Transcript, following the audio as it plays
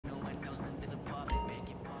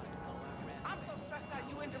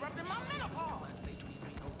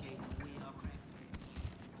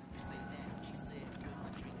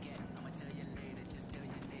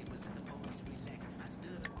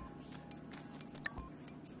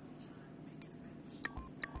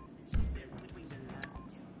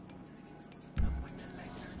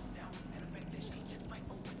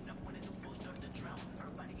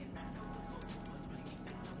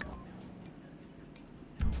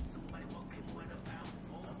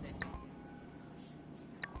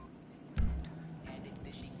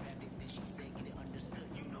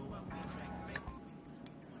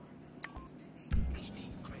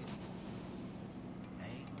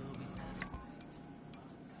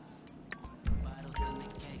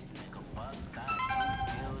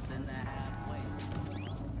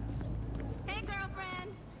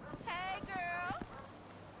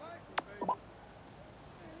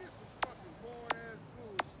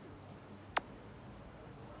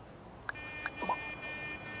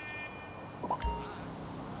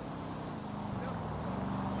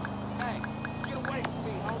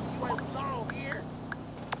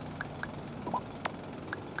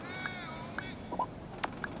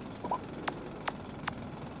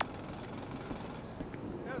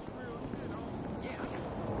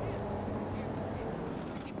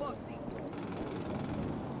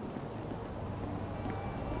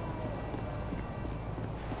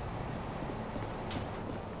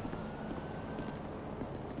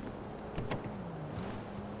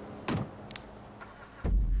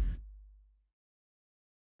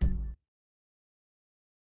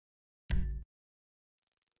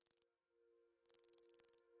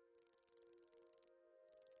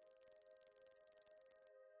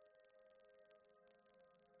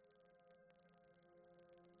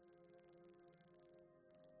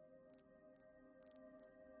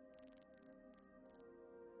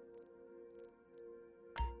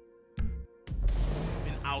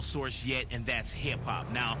outsourced yet, and that's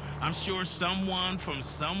hip-hop. Now, I'm sure someone from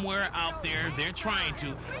somewhere out there, they're trying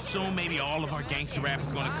to. Soon maybe all of our gangster rap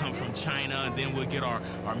is gonna come from China, and then we'll get our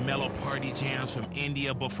mellow party jams from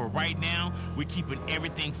India. But for right now, we're keeping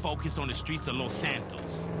everything focused on the streets of Los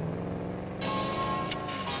Santos.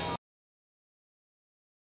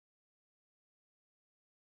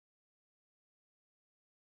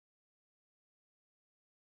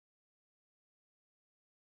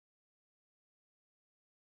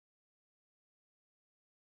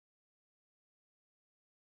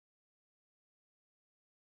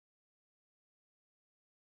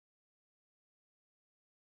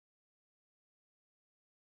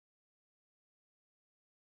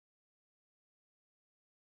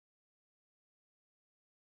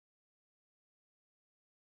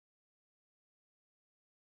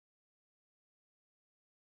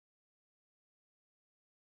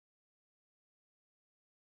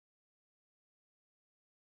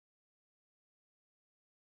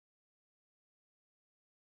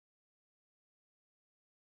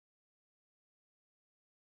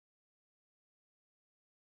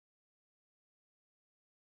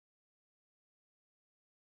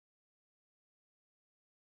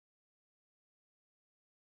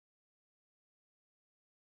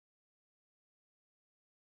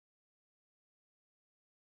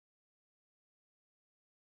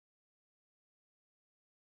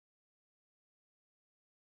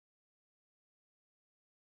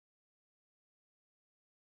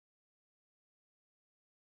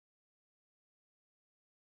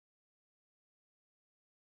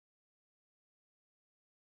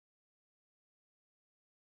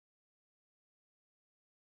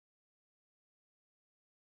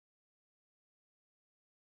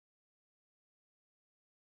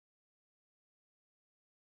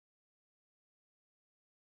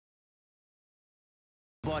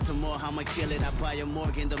 Baltimore, I'ma kill it. I buy a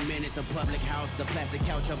Morgan the minute. The public house, the plastic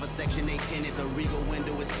couch of a Section 8 tenant. The Regal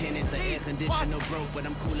window is tinted. The air conditioner broke, but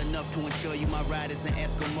I'm cool enough to ensure you my ride is an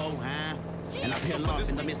Eskimo, huh? And I peel off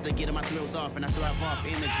in the midst of getting my thrills off, and I thrive off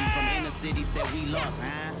energy from inner cities that we lost,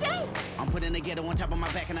 huh? I'm putting together on top of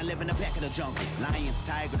my back, and I live in the back of the jungle. Lions,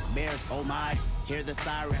 tigers, bears, oh my. Hear the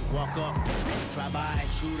siren, walk up. Try by,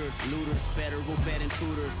 shooters, looters, federal fed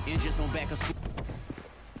intruders. Engines on back of school.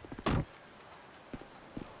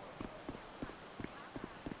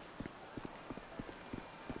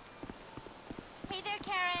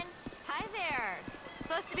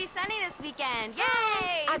 Supposed to be sunny this weekend.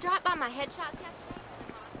 Yay! I dropped by my headshots yesterday.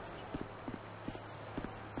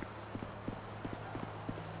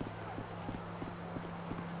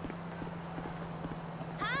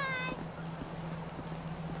 Hi!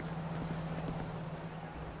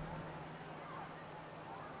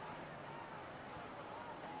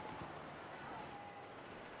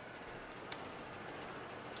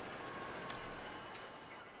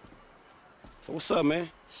 So what's up, man?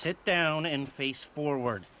 Sit down and face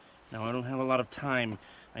forward. Now, I don't have a lot of time.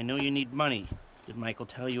 I know you need money. Did Michael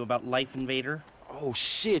tell you about Life Invader? Oh,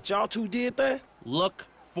 shit. Y'all two did that? Look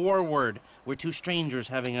forward. We're two strangers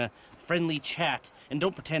having a friendly chat. And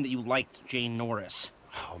don't pretend that you liked Jane Norris.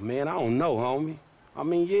 Oh, man, I don't know, homie. I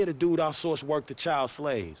mean, yeah, the dude outsourced work to child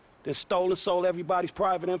slaves. Then stole and sold everybody's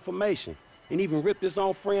private information. And even ripped his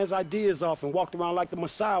own friends' ideas off and walked around like the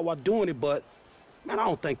Messiah while doing it, but... Man, I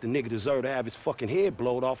don't think the nigga deserved to have his fucking head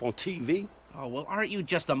blowed off on TV. Oh, well, aren't you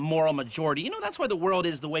just a moral majority? You know, that's why the world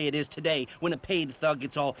is the way it is today, when a paid thug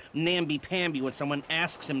gets all namby-pamby when someone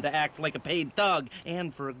asks him to act like a paid thug,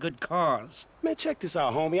 and for a good cause. Man, check this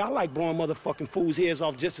out, homie. I like blowing motherfucking fools' heads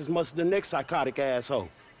off just as much as the next psychotic asshole.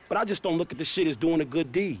 But I just don't look at this shit as doing a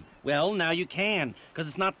good deed. Well, now you can, because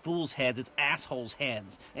it's not fools' heads, it's assholes'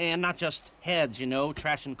 heads. And not just heads, you know,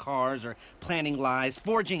 trashing cars or planning lies,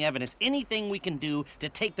 forging evidence, anything we can do to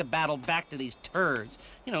take the battle back to these turds.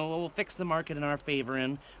 You know, we'll fix the market in our favor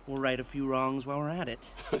and we'll right a few wrongs while we're at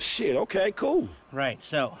it. Shit, okay, cool. Right,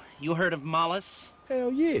 so, you heard of Mollis?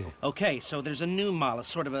 Hell yeah. Okay, so there's a new mollusk,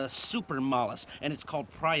 sort of a super mollusk, and it's called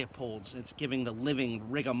Priapods. It's giving the living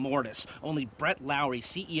rigor mortis. Only Brett Lowry,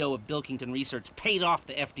 CEO of Bilkington Research, paid off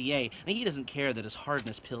the FDA, and he doesn't care that his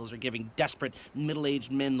hardness pills are giving desperate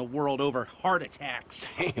middle-aged men the world over heart attacks.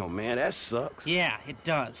 Damn, man, that sucks. Yeah, it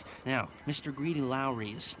does. Now, Mr. Greedy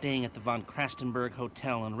Lowry is staying at the Von Krastenberg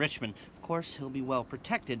Hotel in Richmond. Of course, he'll be well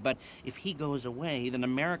protected, but if he goes away, then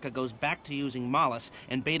America goes back to using mollusks,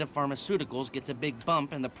 and Beta Pharmaceuticals gets a big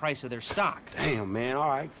bump in the price of their stock. Damn, man, all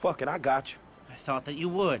right, fuck it, I got you. I thought that you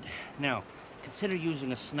would. Now, consider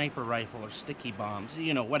using a sniper rifle or sticky bombs.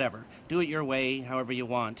 You know, whatever. Do it your way, however you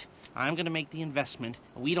want. I'm gonna make the investment.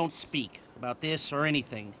 We don't speak about this or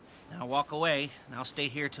anything. Now walk away, and I'll stay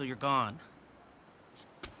here till you're gone.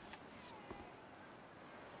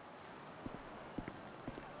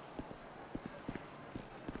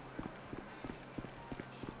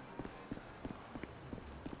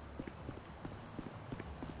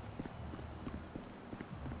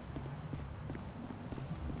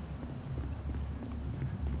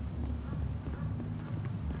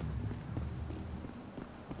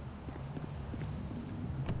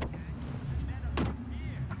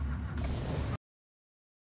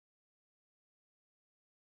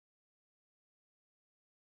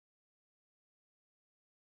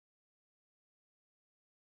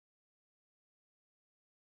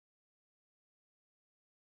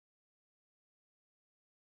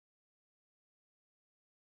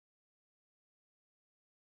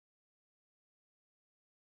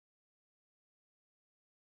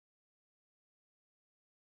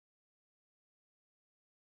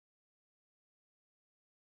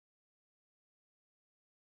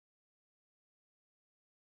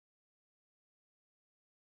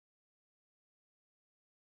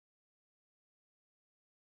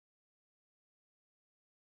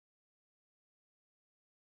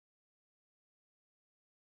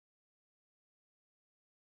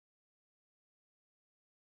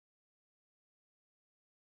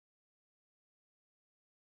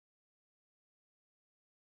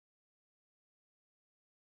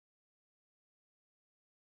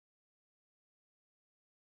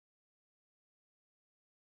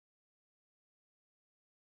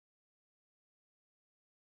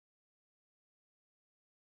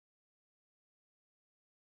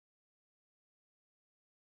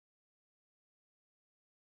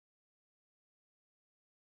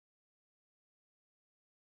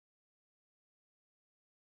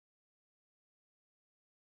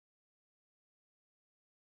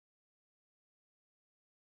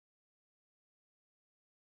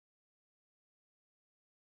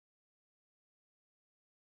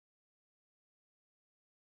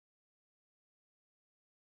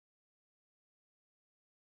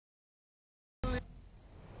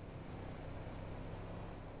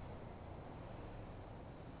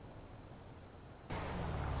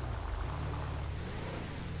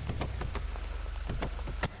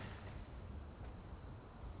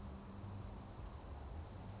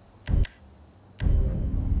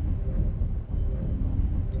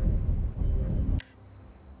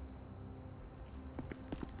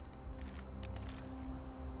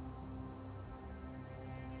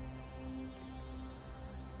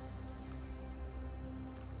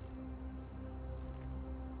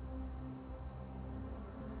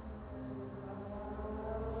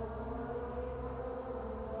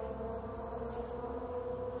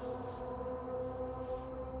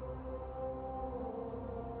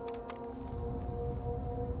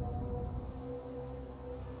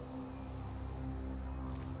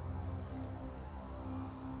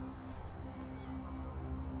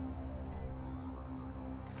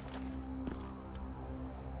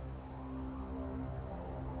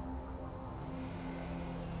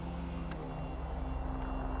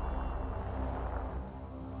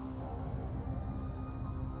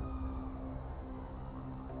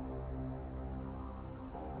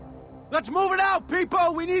 Let's move it out,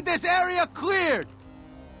 people! We need this area cleared!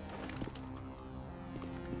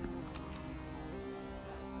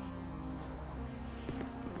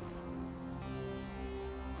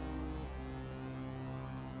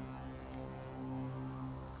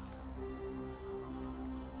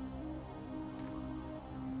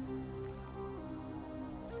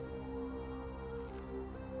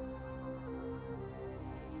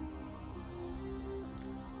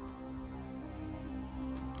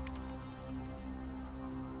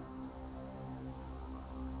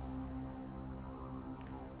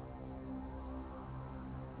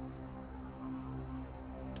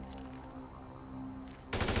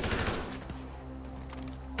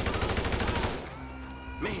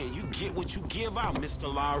 Man, you get what you give out,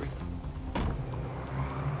 Mr. Lowry.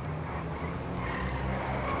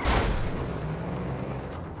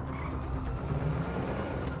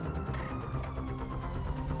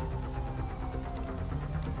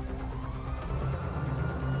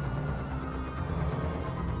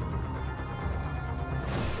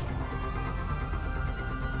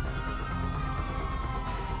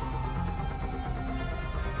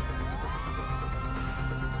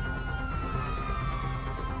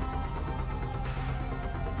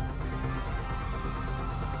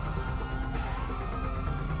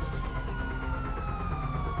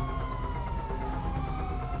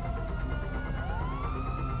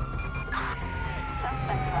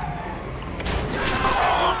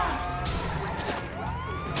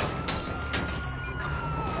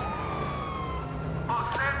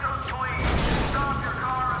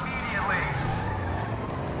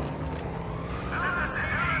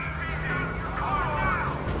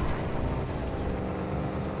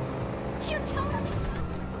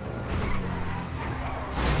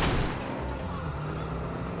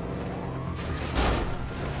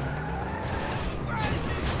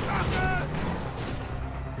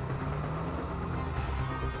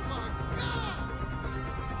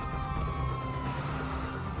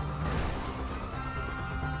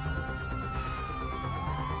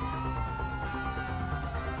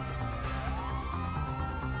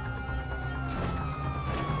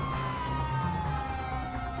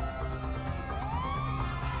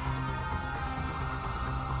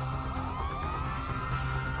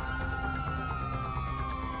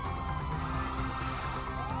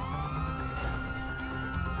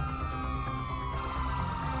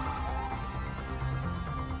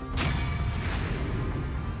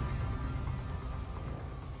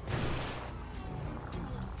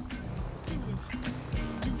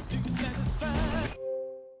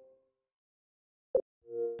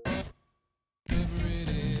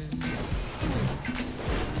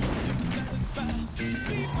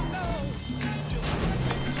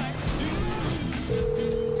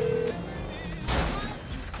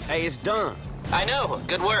 Hey, it's done. I know.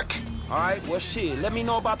 Good work. All right, well, shit, let me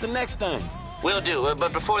know about the next thing. Will do,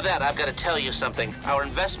 but before that, I've got to tell you something. Our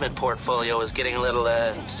investment portfolio is getting a little,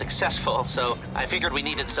 successful, so I figured we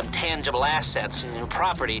needed some tangible assets and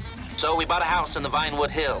property. So we bought a house in the Vinewood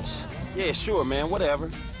Hills. Yeah, sure, man,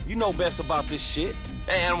 whatever. You know best about this shit.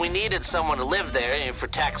 And we needed someone to live there for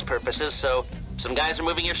tax purposes, so some guys are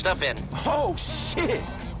moving your stuff in. Oh, shit!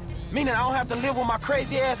 Meaning I don't have to live with my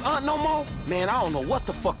crazy-ass aunt no more? Man, I don't know what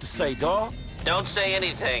the fuck to say, dawg. Don't say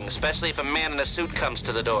anything, especially if a man in a suit comes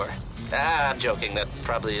to the door. I'm joking. That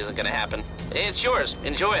probably isn't gonna happen. It's yours.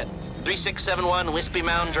 Enjoy it. 3671 Wispy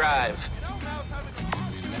Mound Drive.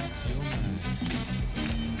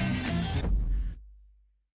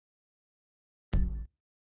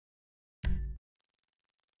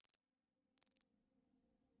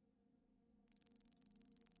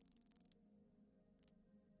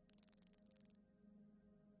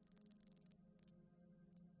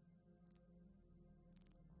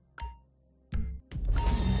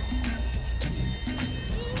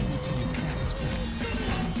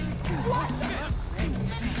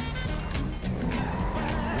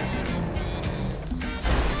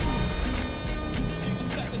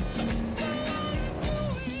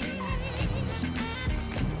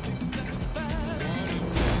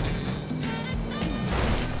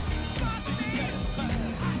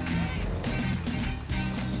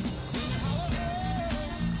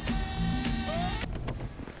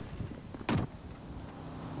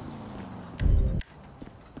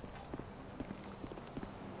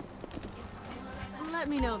 Let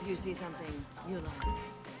me know if you see something you like.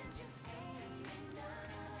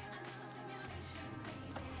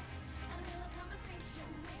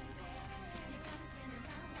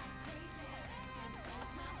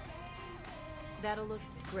 That'll look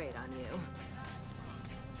great on you.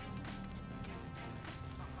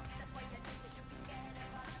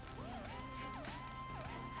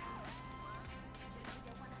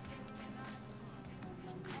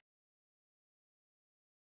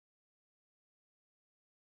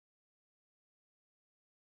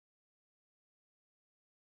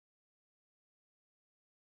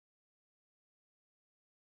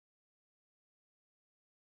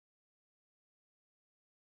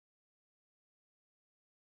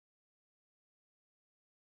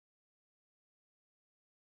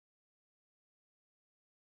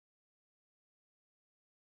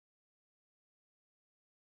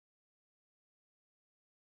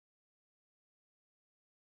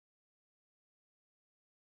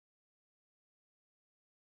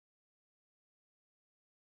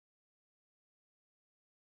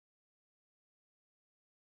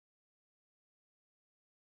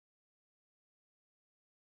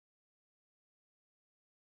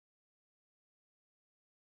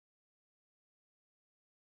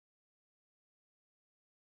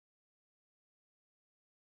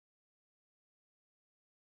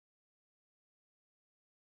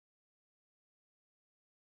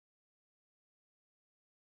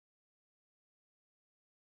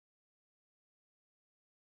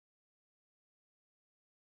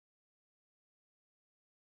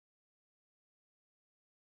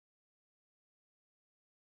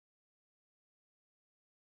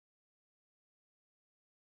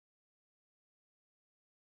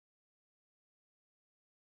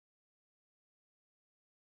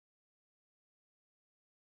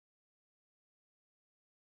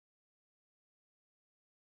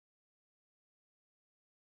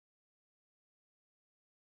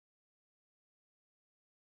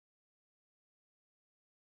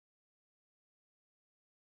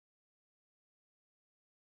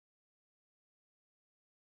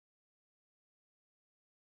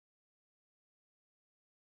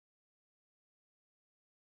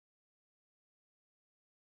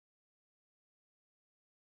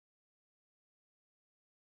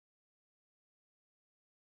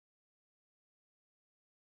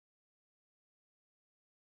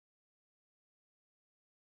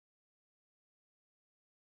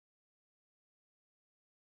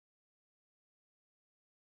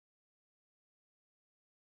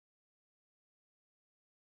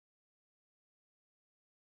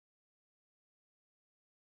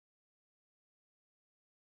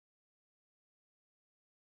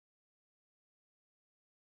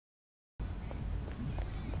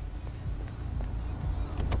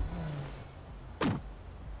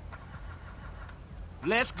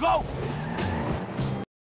 Let's go!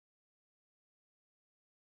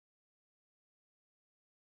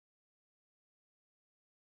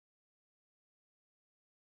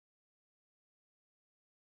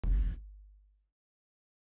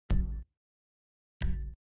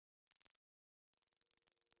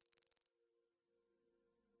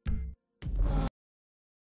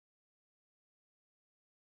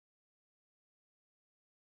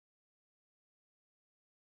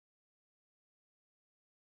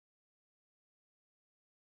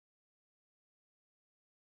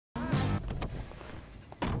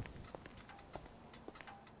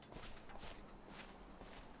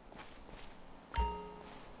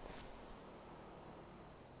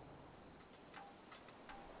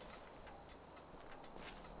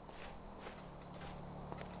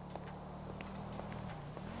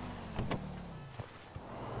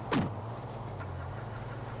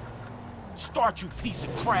 Start, you piece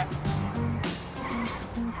of crap!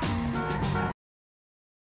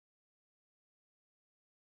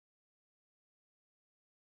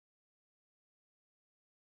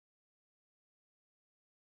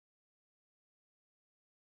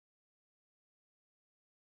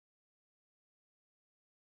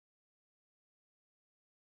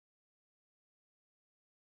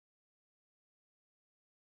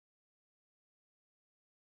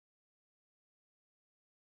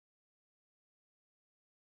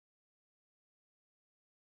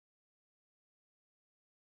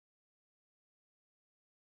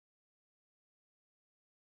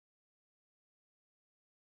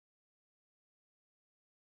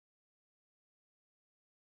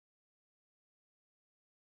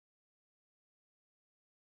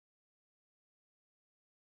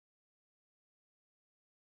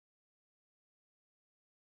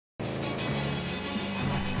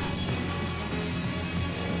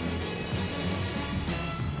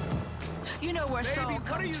 You know where soul Baby,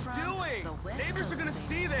 what are comes you from? doing? The West Neighbors are Coast, gonna baby.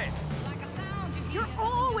 see this. You're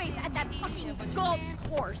always at that fucking golf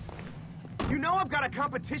course. You know I've got a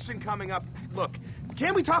competition coming up. Look,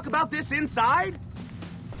 can't we talk about this inside?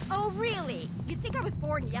 Oh, really? You think I was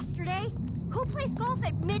born yesterday? Who plays golf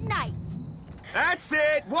at midnight? That's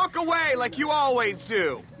it! Walk away like you always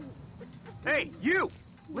do! Hey, you!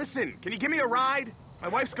 Listen, can you give me a ride? My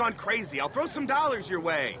wife's gone crazy. I'll throw some dollars your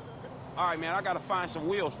way. All right, man, I gotta find some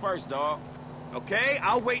wheels first, dog. Okay,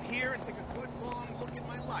 I'll wait here and take a good long look at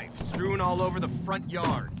my life, strewn all over the front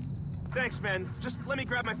yard. Thanks, man. Just let me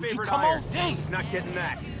grab my favorite come iron. on, dang. Just not getting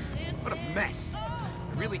that. What a mess.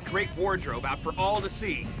 A really great wardrobe out for all to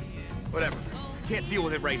see. Whatever. Can't deal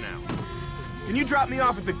with it right now. Can you drop me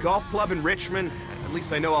off at the golf club in Richmond? At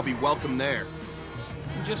least I know I'll be welcome there.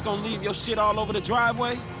 You just gonna leave your shit all over the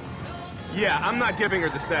driveway? Yeah, I'm not giving her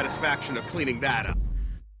the satisfaction of cleaning that up.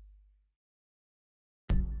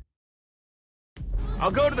 I'll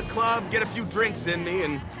go to the club, get a few drinks in me,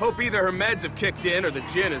 and hope either her meds have kicked in or the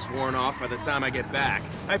gin is worn off by the time I get back.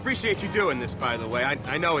 I appreciate you doing this, by the way.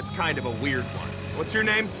 I know it's kind of a weird one. What's your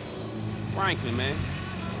name? Franklin, man.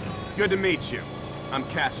 Good to meet you. I'm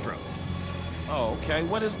Castro. Oh, okay.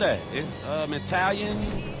 What is that?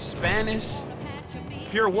 Italian? Spanish?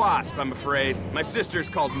 Pure wasp, I'm afraid. My sister's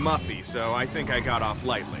called Muffy, so I think I got off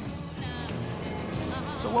lightly.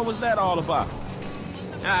 So what was that all about?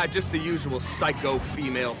 Ah, just the usual psycho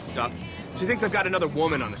female stuff. She thinks I've got another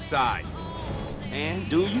woman on the side. And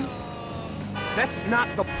do you? That's not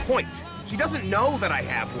the point. She doesn't know that I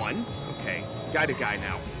have one. Okay, guy to guy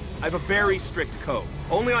now. I have a very strict code.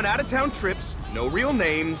 Only on out-of-town trips, no real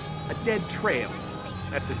names, a dead trail.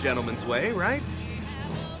 That's a gentleman's way, right?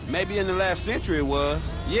 Maybe in the last century it was.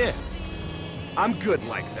 Yeah. I'm good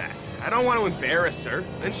like that. I don't want to embarrass her.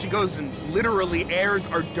 Then she goes and literally airs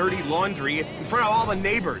our dirty laundry in front of all the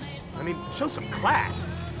neighbors. I mean, show some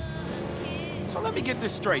class. So let me get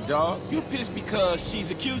this straight, dog. You pissed because she's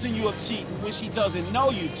accusing you of cheating when she doesn't know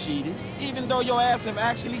you cheated, even though your ass have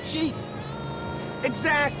actually cheated.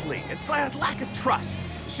 Exactly. It's like a lack of trust.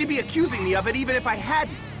 She'd be accusing me of it even if I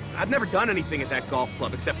hadn't. I've never done anything at that golf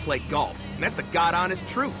club except play golf. And that's the God-honest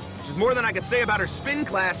truth. Which is more than I could say about her spin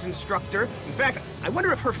class instructor. In fact, I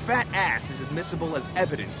wonder if her fat ass is admissible as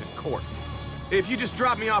evidence in court. If you just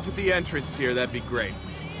drop me off at the entrance here, that'd be great.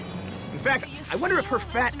 In fact, I wonder if her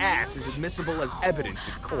fat ass is admissible as evidence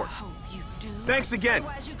in court. Thanks again.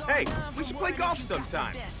 Hey, we should play golf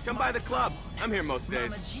sometime. Come by the club. I'm here most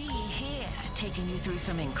days. Mama G here, taking you through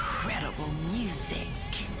some incredible music.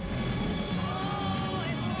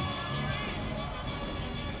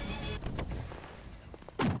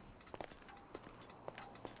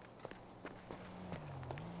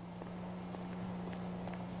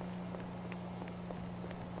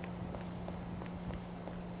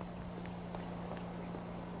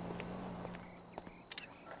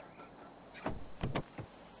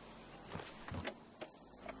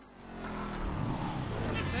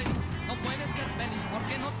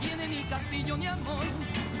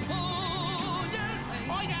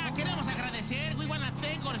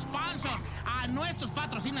 a nuestros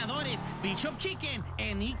patrocinadores, Bishop Chicken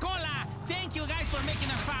and Nicola. Thank you guys for making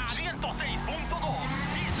us fun. 106.2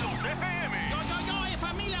 Islos FM. Yo,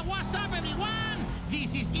 familia, what's up, everyone?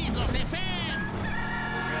 This is Islos FM.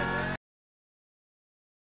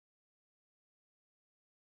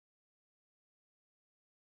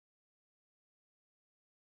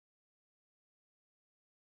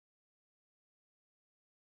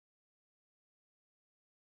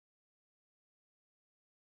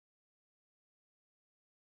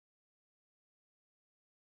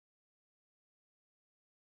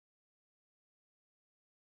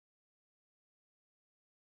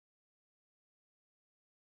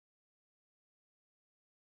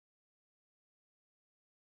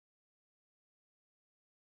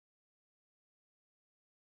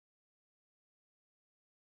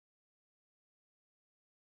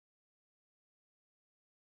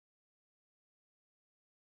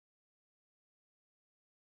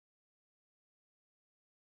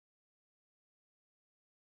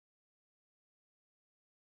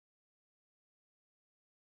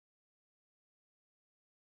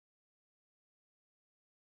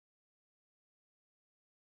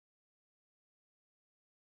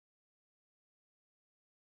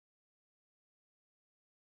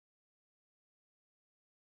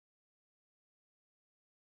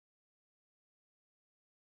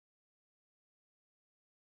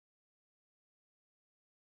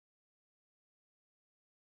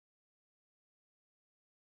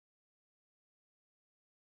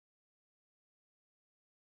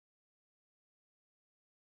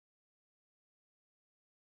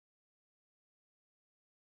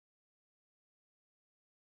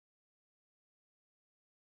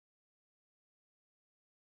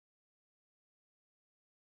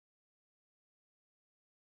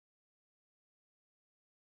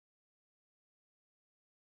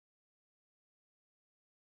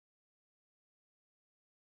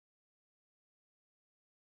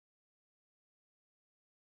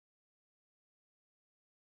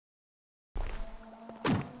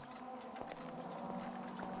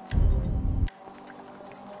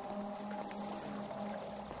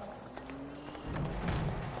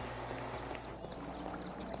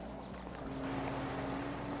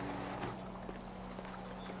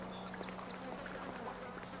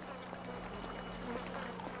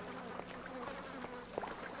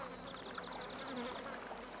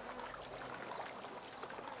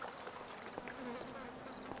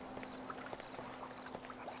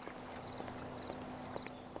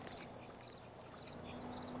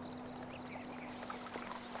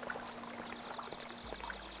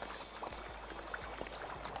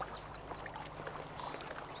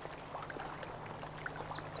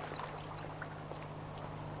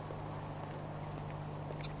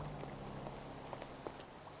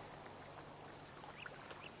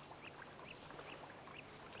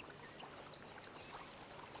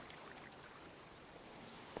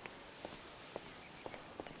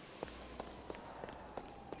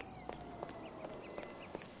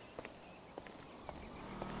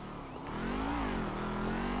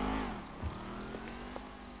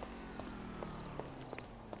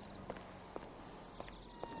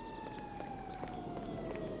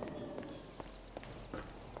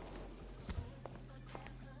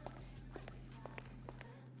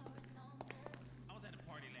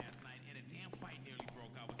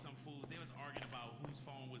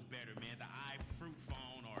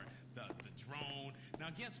 Now,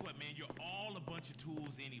 guess what, man? You're all a bunch of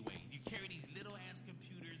tools anyway. You carry these little-ass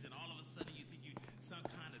computers, and all of a sudden you think you're some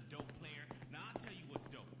kind of dope player. Now, I'll tell you what's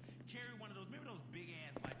dope. Carry one of those, remember those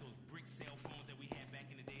big-ass, like those brick cell phones that we had back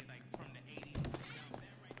in the day, like from the 80s? Now,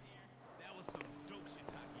 that right there, that was some dope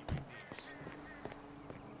shiitake right there.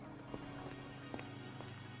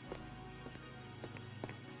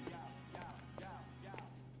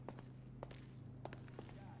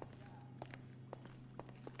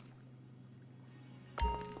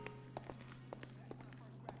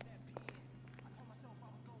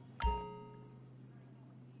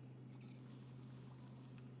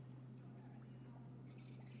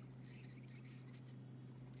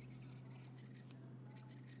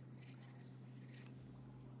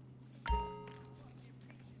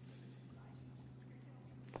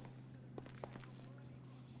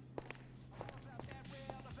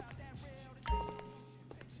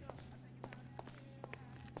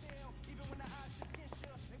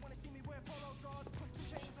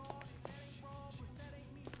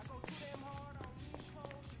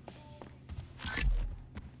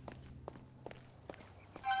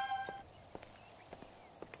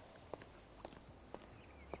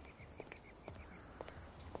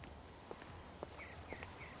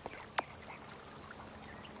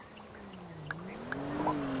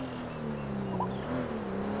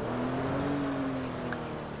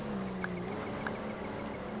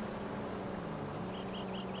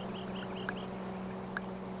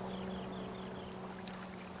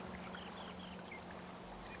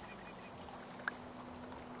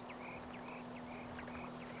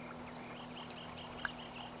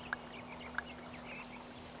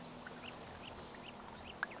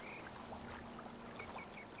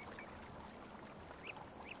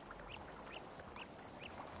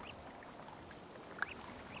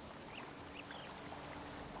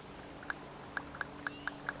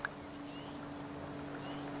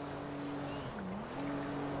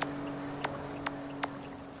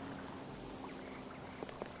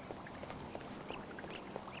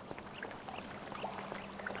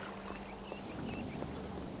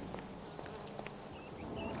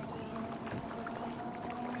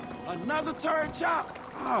 Another turd chop?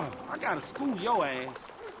 Oh, I gotta school your ass.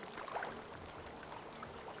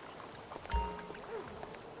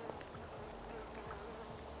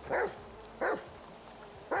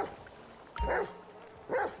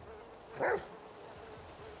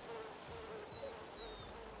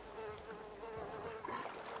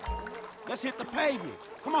 Let's hit the pavement.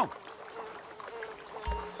 Come on.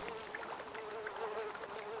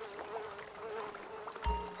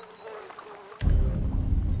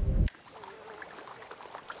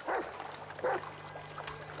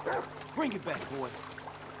 Bring it back, boy.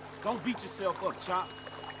 Don't beat yourself up, Chop.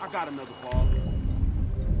 I got another ball.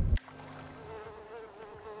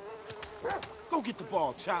 Go get the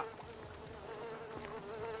ball, Chop.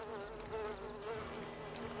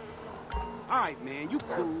 All right, man, you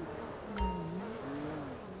cool.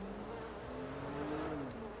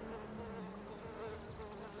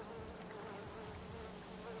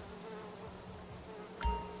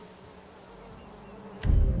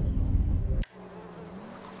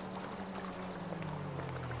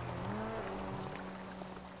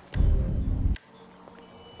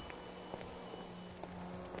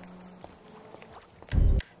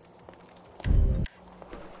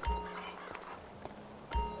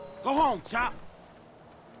 Go home, Chop.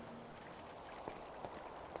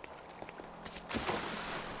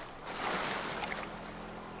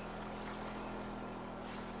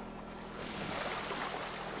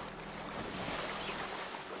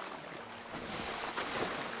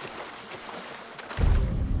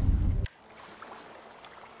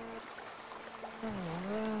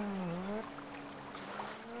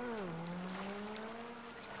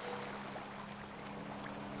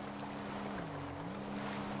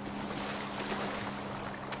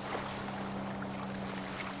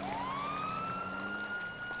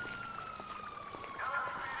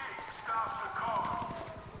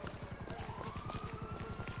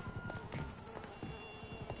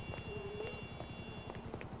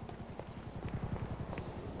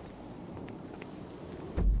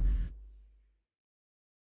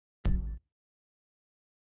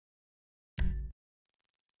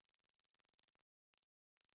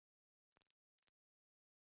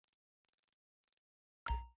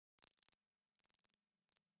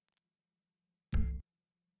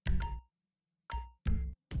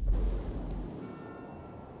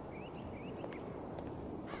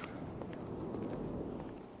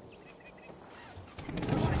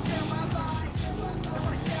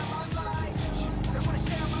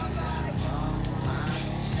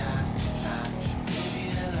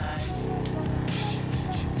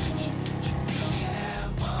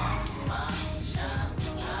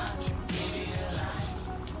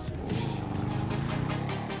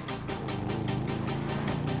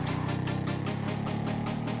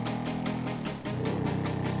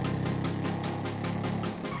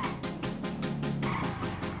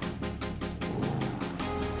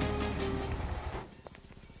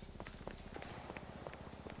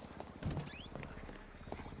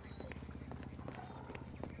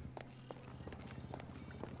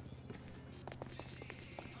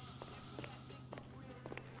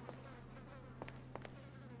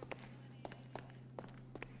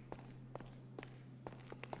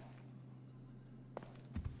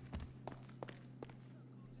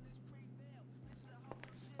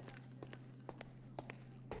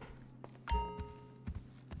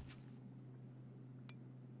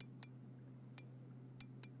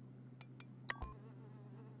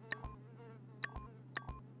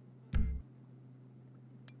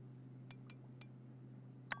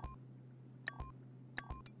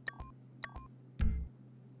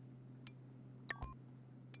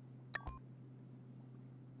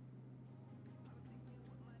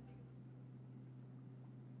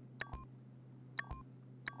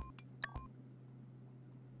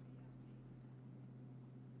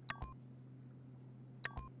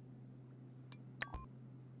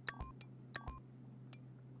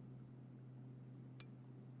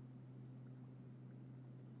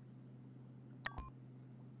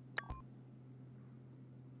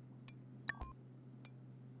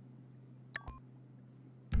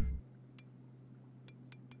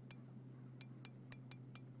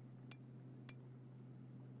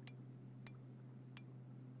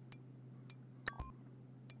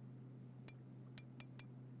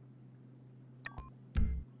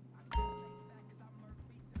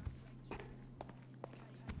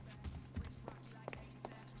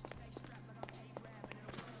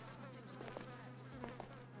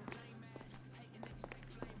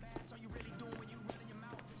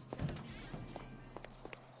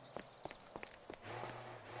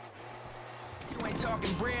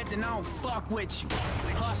 talking bread, then I don't fuck with you.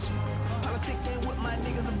 Hustle. Politicking with my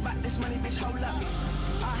niggas about this money, bitch, hold up.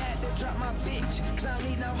 I had to drop my bitch, cause I don't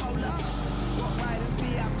need no hold-ups. Walk right in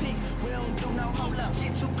VIP, we don't do no hold-ups.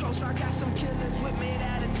 Get too close, I got some killers with me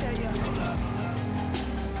that'll tell you, hold up.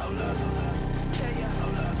 Hold up, hold up. Tell you,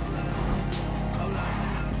 hold up. Hold up.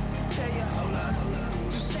 Tell you, hold up.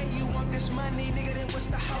 You say you want this money, nigga, then what's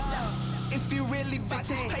the hold up? If you really about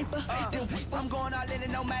this paper, then I'm going all in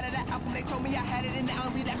and no matter the outcome. They told me I had it in the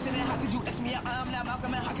I'm relapsing. And how could you X me out? I'm not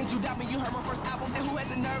Malcolm, and how could you doubt me? You heard my first album, and who had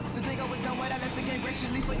the nerve to think I was done with? I left the game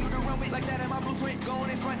graciously for you to run with. Like that in my blueprint, going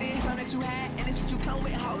in front, then time that you had, and it's what you come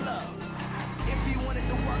with, hold up. If you wanted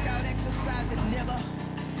to work out, exercise it, nigga.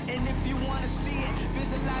 And if you wanna see it,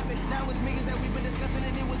 visualize it. Now it's millions that we've been discussing,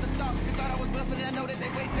 and it was a thought. You thought I was bluffing, and I know that they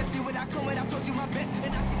waiting to see what I come with. I told you my best,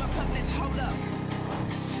 and I keep my confidence, hold up.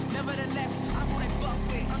 Nevertheless, I'm who they fuck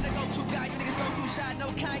with. I'm the go-to guy, you niggas go too shy.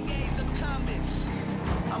 No Kanye's or comments.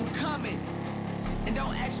 I'm coming. And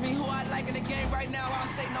don't ask me who I like in the game right now, I'll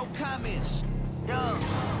say no comments. Yo,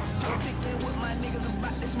 I'm ticking with my niggas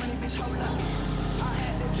about this money, bitch, hold up. I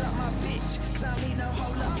had to drop my bitch, cause I don't need no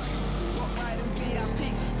hold-ups. Walk right in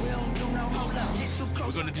VIP, we don't do no hold-ups. Get too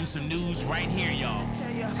close. We're gonna do some news right here, y'all.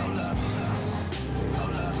 Tell you, hold up.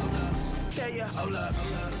 Hold up, hold up. Tell you, hold up.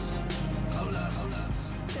 Hold up, hold up.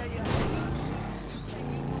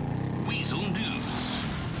 Weasel News.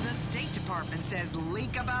 The State Department says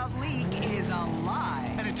leak about leak is a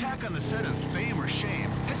lie. An attack on the set of Fame or Shame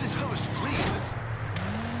has its host fleeing with...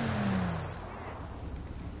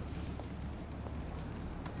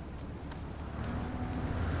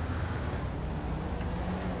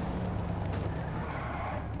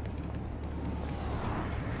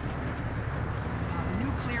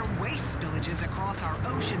 Nuclear waste spillages across our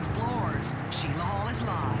ocean floors. Sheila Hall is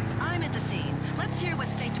live. I'm at the scene. Let's hear what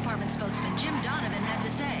State Department spokesman Jim Donovan had to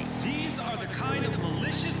say. These are the kind of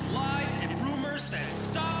malicious lies and rumors that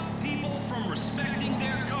stop people from respecting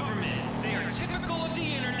their government. They are typical of the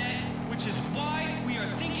internet, which is why we are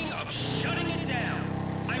thinking of shutting it down.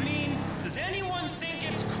 I mean, does anyone think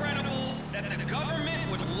it's credible that the government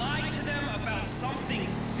would lie to them about something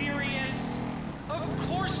serious? Of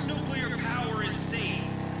course nuclear power is safe,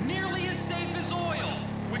 nearly as safe as oil,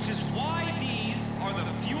 which is why these are the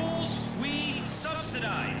fuels we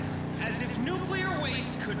subsidize. As if nuclear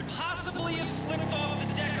waste could possibly have slipped off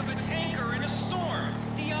the deck of a tanker in a storm.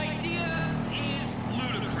 The idea is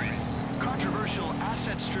ludicrous. Controversial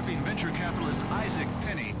asset-stripping venture capitalist Isaac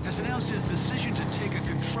Penny has announced his decision to take a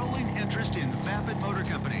controlling interest in Vapid Motor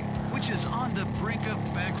Company, which is on the brink of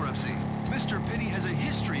bankruptcy. Mr. Penny has a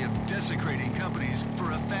history of desecrating companies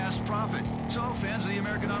for a fast profit, so fans of the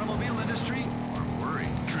American automobile industry are worried.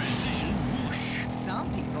 Transition whoosh. Some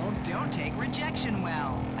people don't take rejection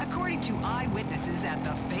well. According to eyewitnesses at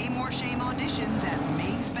the Fame or Shame auditions at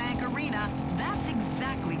Maze Bank Arena, that's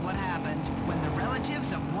exactly what happened when the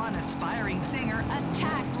relatives of one aspiring singer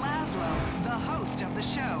attacked Laszlo, the host of the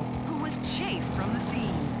show, who was chased from the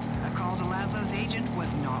scene. A call to Laszlo's agent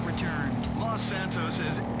was not returned. Los Santos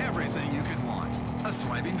has everything you could want. A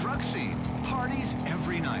thriving drug scene, parties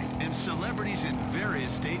every night, and celebrities in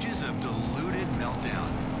various stages of diluted meltdown.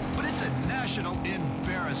 But it's a national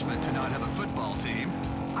embarrassment to not have a football team.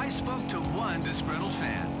 I spoke to one disgruntled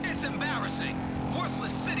fan. It's embarrassing.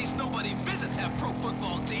 Worthless cities nobody visits have pro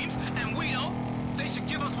football teams, and we don't. They should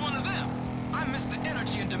give us one of them. I miss the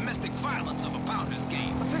energy and domestic violence of a Pounders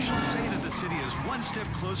game. Officials say that the city is one step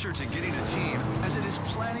closer to getting a team, as it is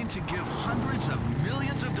planning to give hundreds of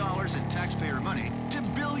millions of dollars in taxpayer money to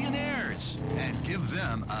billionaires and give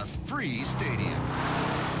them a free stadium.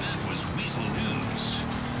 That was Weasel News.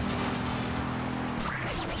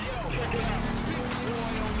 Check it out. Big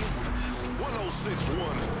boy on you.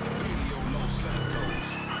 1061 Radio Los Santos.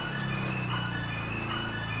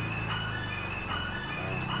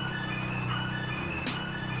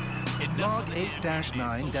 Log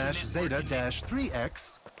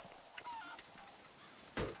 8-9-Zeta-3X.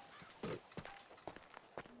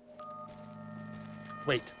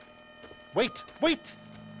 Wait. Wait!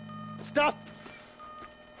 Stop!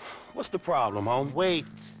 What's the problem, homie? Wait.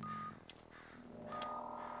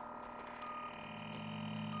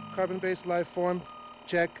 Carbon-based life form,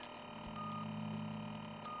 check.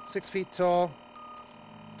 6 feet tall,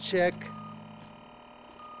 check.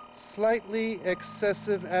 Slightly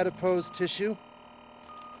excessive adipose tissue,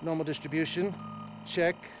 normal distribution,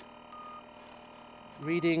 check.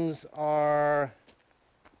 Readings are...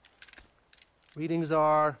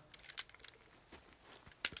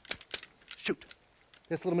 Shoot.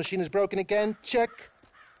 This little machine is broken again, check.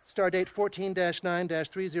 Stardate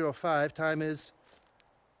 14-9-305, time is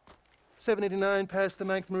 7:89 past the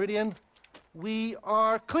 9th meridian. We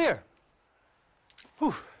are clear.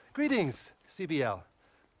 Whew. Greetings, CBL,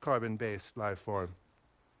 carbon-based life form.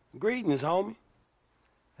 Greetings, homie.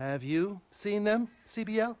 Have you seen them,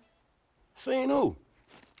 CBL? Seen who?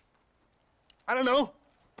 I don't know.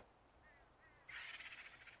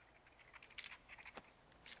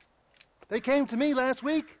 They came to me last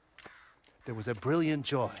week. There was a brilliant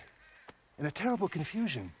joy and a terrible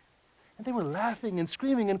confusion. And they were laughing and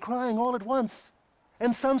screaming and crying all at once.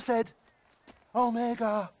 And some said,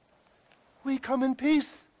 Omega, we come in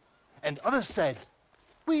peace. And others said,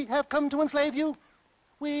 we have come to enslave you.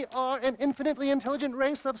 We are an infinitely intelligent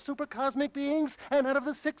race of supercosmic beings, and out of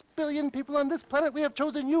the 6 billion people on this planet, we have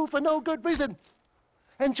chosen you for no good reason.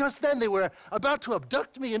 And just then they were about to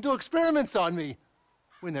abduct me and do experiments on me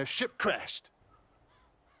when their ship crashed.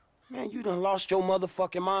 Man, you done lost your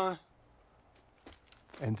motherfucking mind.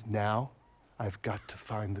 And now, I've got to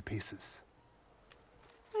find the pieces.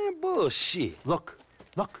 Man, bullshit. Look.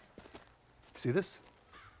 See this?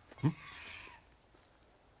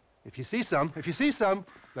 If you see some,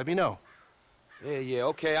 let me know. Yeah,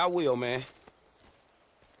 okay, I will, man.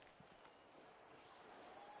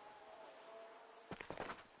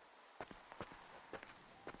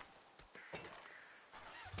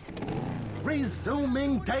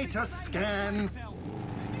 Resuming data scan.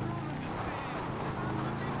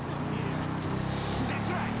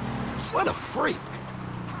 What a freak.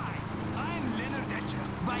 I'm Leonard Etcher.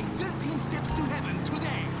 By 13 steps to heaven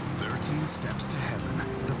today. 13 Steps to Heaven,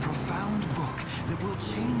 the profound book that will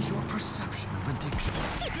change your perception of addiction.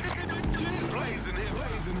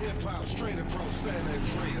 Blazing hip-hop straight across San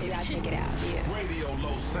Andreas. You gotta check it out, yeah. Radio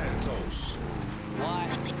Los Santos. What?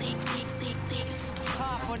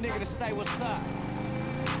 Time for a nigga to say what's up.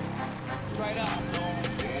 Straight up.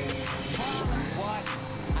 What?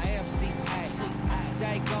 IFCA.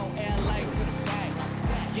 J-Go LA to the bank.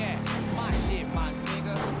 Yeah, it's my shit, my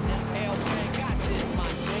nigga. LK got this, my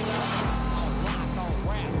nigga. On lock, on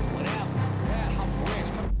rap, whatever. Yeah, I'm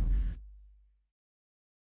rich.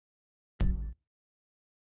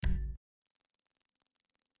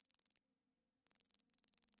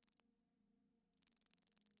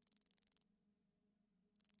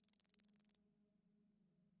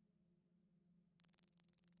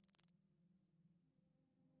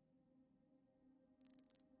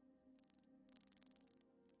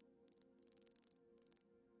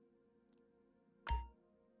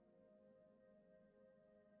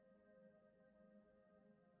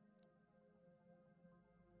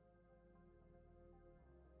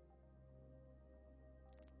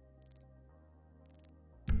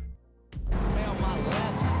 Come smell my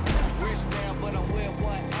leather. Rich now, but I'm with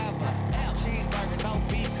whatever. Cheeseburger, no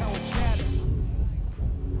beef, come with cheddar.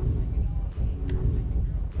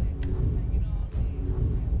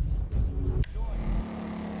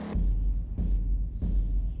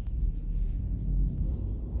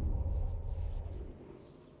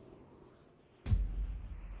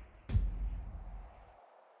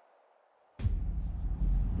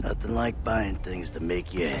 Nothing like buying things to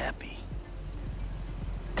make you happy.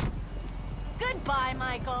 Goodbye,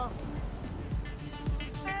 Michael.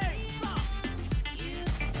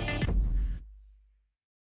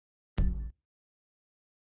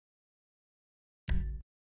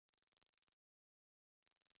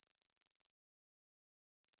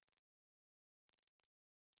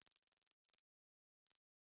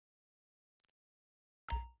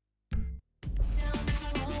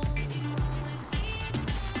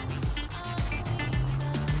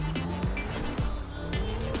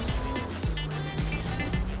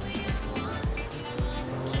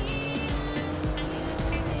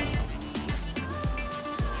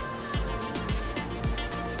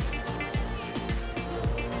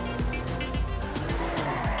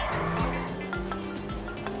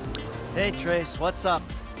 Hey, Trace, what's up?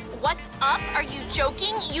 What's up? Are you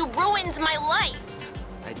joking? You ruined my life.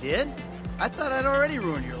 I did? I thought I'd already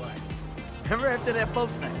ruined your life. Remember after that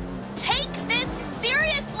boat thing? Take this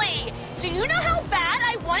seriously. Do you know how bad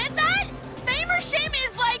I wanted that? Fame or shame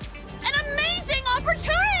is like an amazing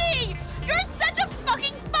opportunity. You're such a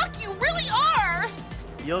fucking fuck. You really are.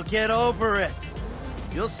 You'll get over it.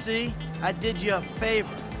 You'll see. I did you a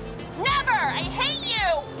favor. Never. I hate you.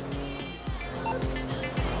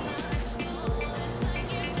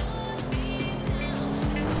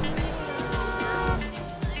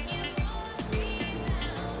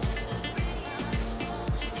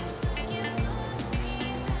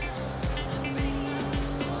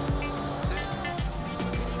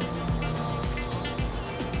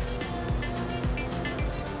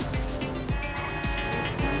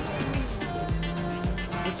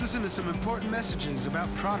 Let's listen to some important messages about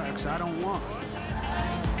products I don't want.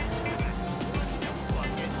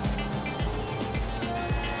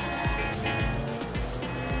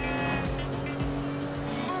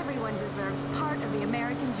 deserves part of the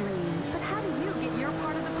American dream. But how do you get your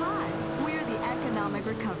part of the pie? We're the Economic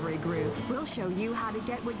Recovery Group. We'll show you how to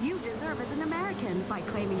get what you deserve as an American by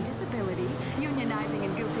claiming disability, unionizing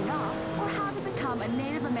and goofing off, or how to become a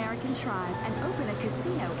Native American tribe and open a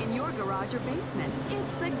casino in your garage or basement.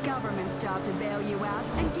 It's the government's job to bail you out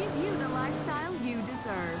and give you the lifestyle you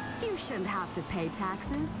deserve. You shouldn't have to pay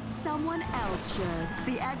taxes. Someone else should.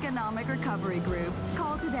 The Economic Recovery Group.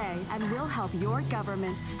 Call today and we'll help your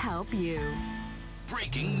government help you.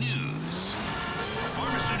 Breaking news.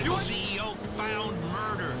 Pharmaceutical CEO found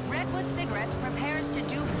murdered. Redwood Cigarettes prepares to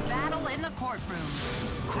do battle in the courtroom.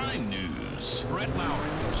 Crime news. Brett Lowry,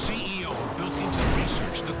 CEO of Bilkington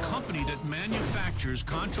Research, the company that manufactures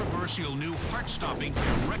controversial new heart-stopping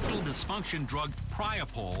erectile dysfunction drug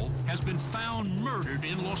Priapol, has been found murdered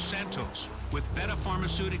in Los Santos. With Beta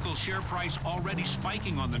Pharmaceutical share price already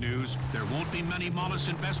spiking on the news, there won't be many Mollis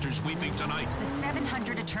investors weeping tonight. The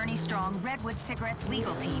 700-attorney-strong Redwood Cigarettes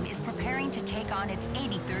legal team is preparing to take on its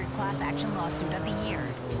 83rd class action lawsuit of the year.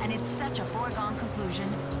 And it's such a foregone conclusion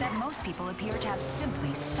that most people appear to have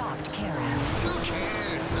simply stopped caring. Who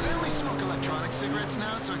cares? I only smoke electronic cigarettes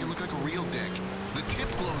now so I can look like a real dick. The tip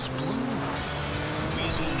glows blue.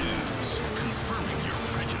 Weasel News. Confirming your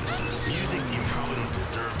prejudices. Music you probably don't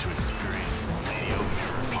deserve to experience. Radio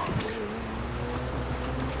Mirror Punk.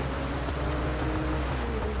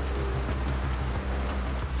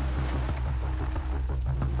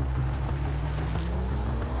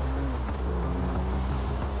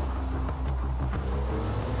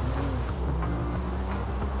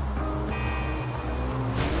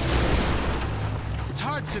 It's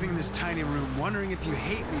hard sitting in this tiny room wondering if you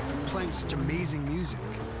hate me for playing such amazing music.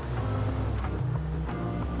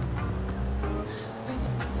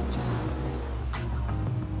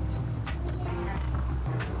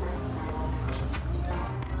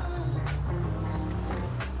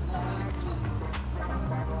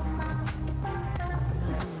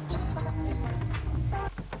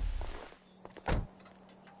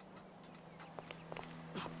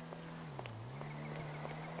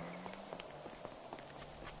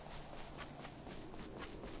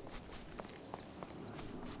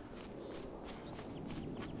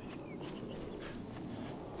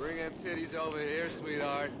 Bring them titties over here,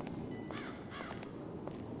 sweetheart.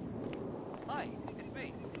 Hi, it's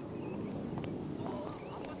me.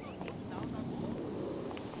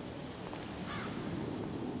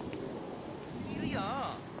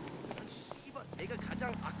 일이야. 씨발, 내가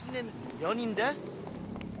가장 아끼는 연인데?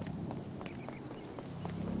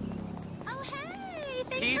 Oh, hey!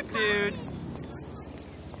 Thanks Peace, for calling. dude.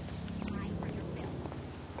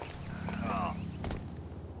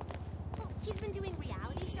 He's been doing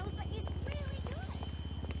reality shows, but he's really good.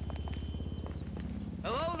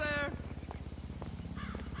 Hello there!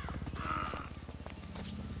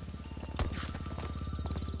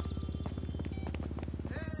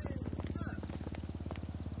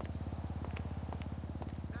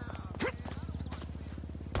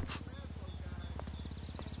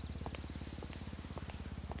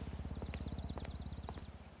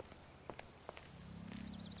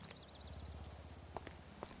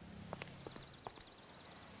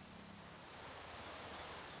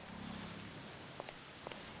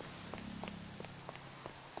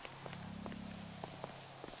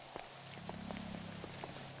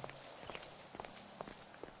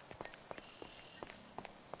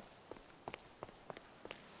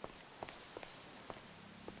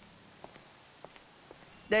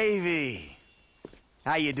 Davey,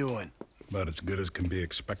 how you doing? About as good as can be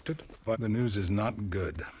expected, but the news is not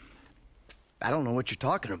good. I don't know what you're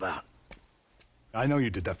talking about. I know you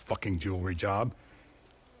did that fucking jewelry job.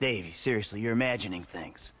 Davey, seriously, you're imagining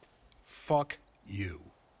things. Fuck you.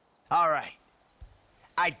 All right.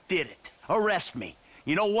 I did it. Arrest me.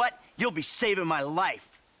 You know what? You'll be saving my life.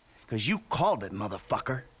 Because you called it,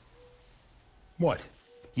 motherfucker. What?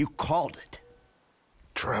 You called it.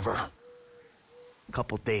 Trevor. A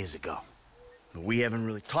couple days ago. But we haven't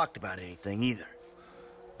really talked about anything either.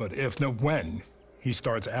 But if no when he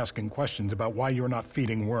starts asking questions about why you're not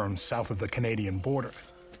feeding worms south of the Canadian border.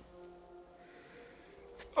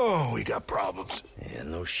 Oh, we got problems. Yeah,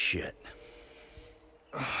 no shit.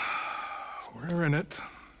 We're in it.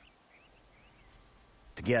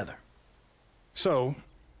 Together. So,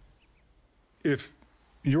 if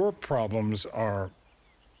your problems are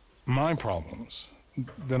my problems,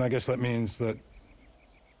 then I guess that means that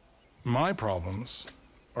my problems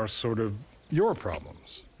are sort of your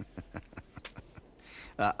problems.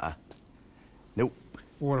 Nope.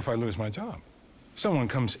 What if I lose my job? Someone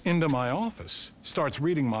comes into my office, starts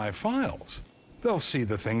reading my files. They'll see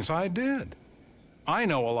the things I did. I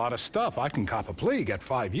know a lot of stuff. I can cop a plea, get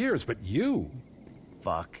 5 years, but you...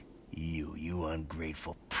 Fuck you, you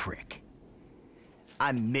ungrateful prick.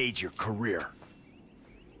 I made your career.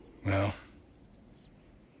 Well,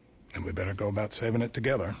 then we better go about saving it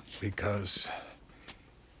together, because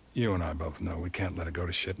you and I both know we can't let it go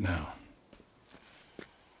to shit now.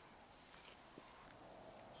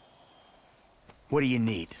 What do you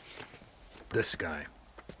need? This guy,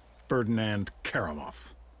 Ferdinand Karamov.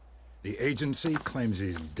 The agency claims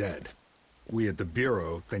he's dead. We at the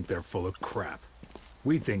Bureau think they're full of crap.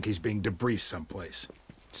 We think he's being debriefed someplace.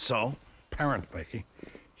 So? Apparently,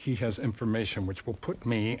 he has information which will put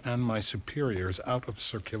me and my superiors out of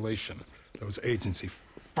circulation. Those agency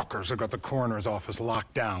fuckers have got the coroner's office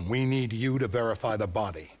locked down. We need you to verify the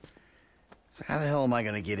body. So how the hell am I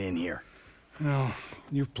gonna get in here? Well,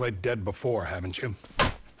 you've played dead before, haven't you?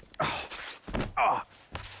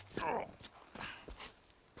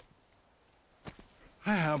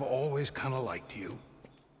 I have always kind of liked you.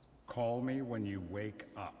 Call me when you wake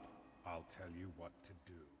up. I'll tell you what to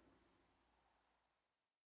do.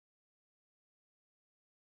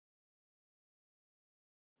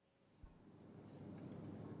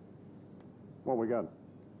 What we got?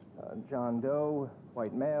 John Doe,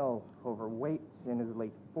 white male, overweight, in his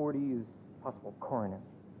late 40s, possible coroner.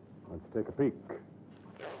 Let's take a peek.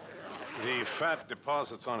 The fat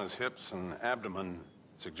deposits on his hips and abdomen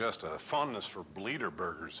suggest a fondness for bleeder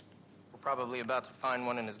burgers. We're probably about to find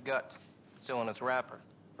one in his gut, still in its wrapper.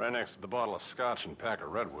 Right next to the bottle of scotch and pack of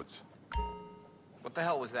redwoods. What the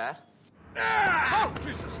hell was that? Oh,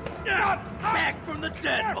 Jesus! Back from the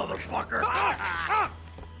dead, motherfucker!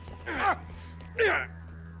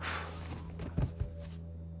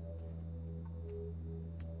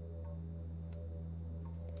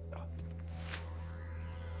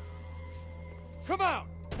 Come out!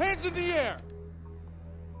 Hands in the air!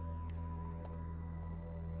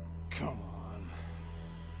 Come on.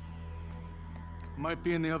 Might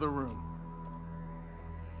be in the other room.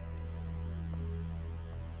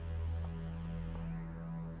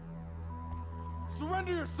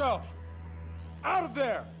 Surrender yourself! Out of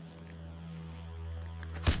there!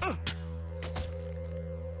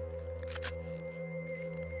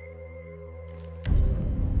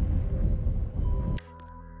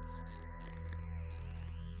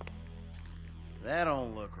 That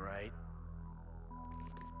don't look right.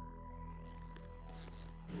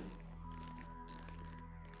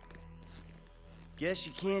 Guess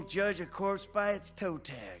you can't judge a corpse by its toe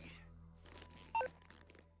tag.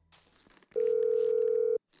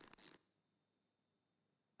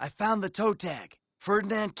 I found the toe tag.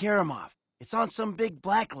 Ferdinand Karamov. It's on some big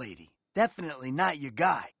black lady. Definitely not your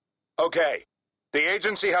guy. Okay. The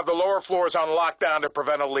agency have the lower floors on lockdown to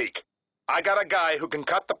prevent a leak. I got a guy who can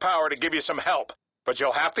cut the power to give you some help, but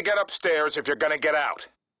you'll have to get upstairs if you're gonna get out.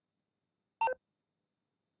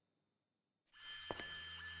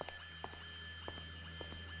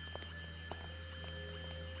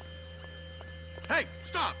 Hey,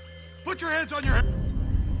 stop! Put your hands on your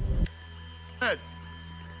head!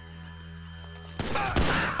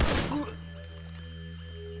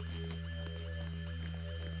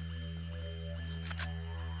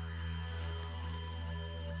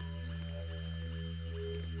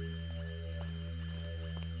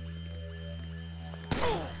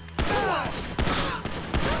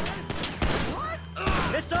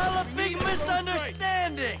 It's all a big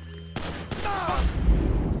misunderstanding!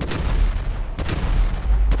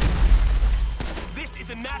 This is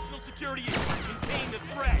a national security issue. Contain the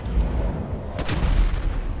threat.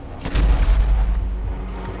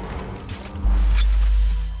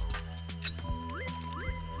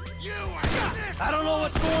 I don't know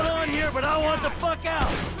what's going on here, but I want the fuck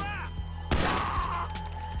out!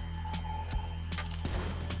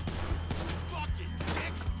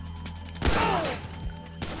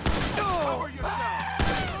 Cover yourself!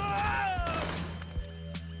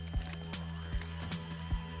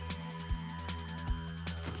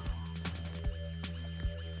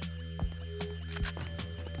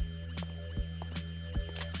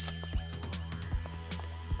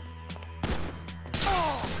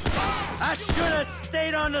 I should have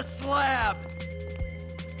stayed on the slab!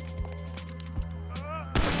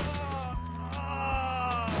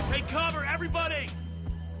 Take cover, everybody!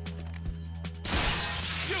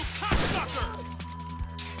 You cocksucker!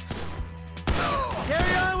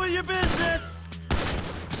 Carry on with your business!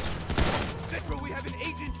 Central, we have an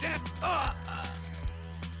agent dead!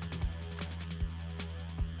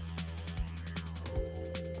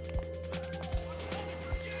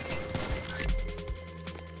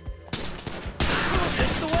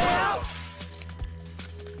 This the way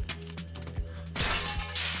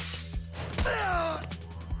out!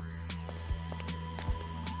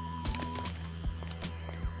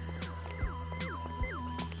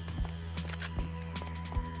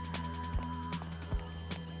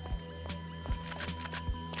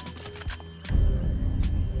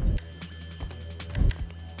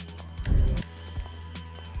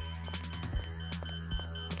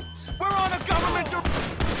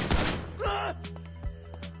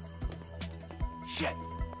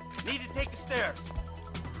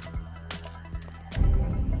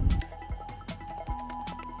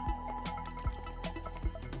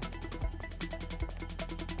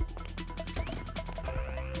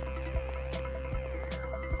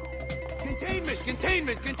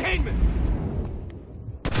 Containment! Containment!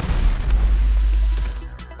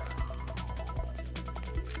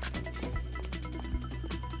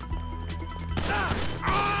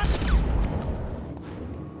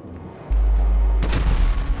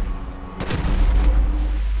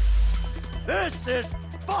 This is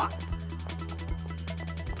fucked!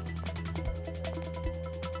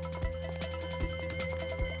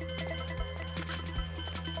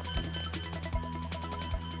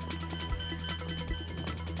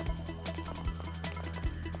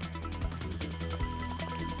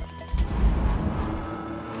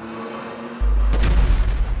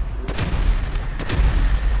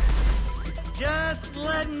 Just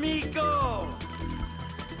let me go!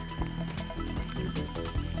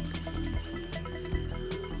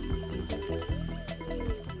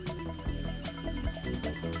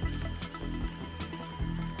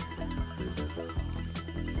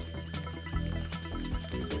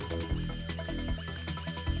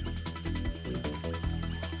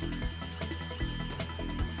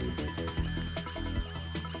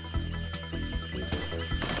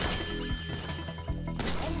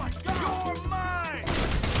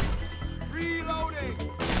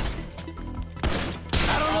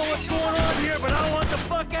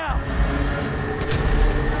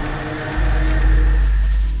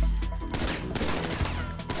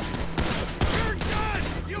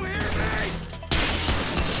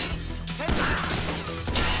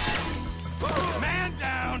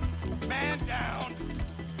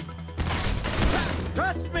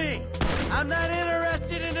 Trust me, I'm not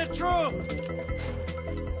interested in the truth.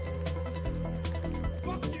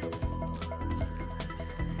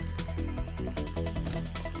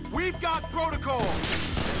 We've got protocol!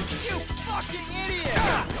 You fucking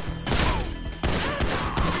idiot!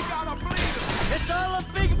 We got a bleeder! It's all a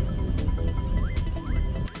big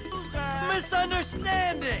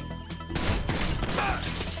misunderstanding!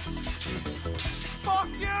 Fuck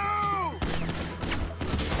you!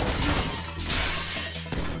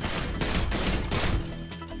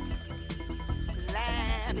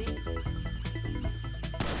 Labby.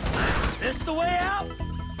 This the way out?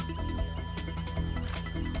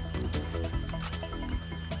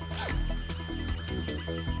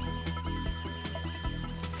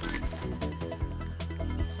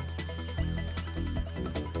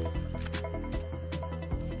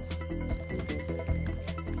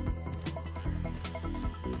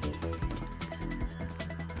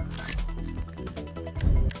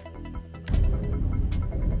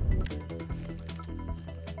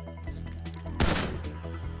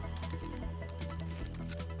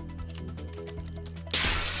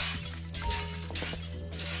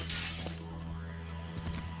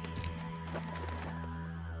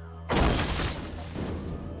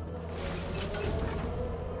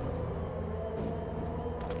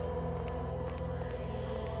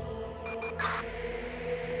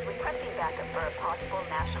 Requesting backup for a possible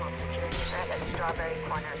national security threat at Strawberry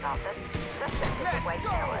Corner's office. Suspect is a white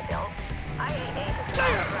male adult. IAA has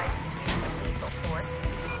authorized the use of lethal force.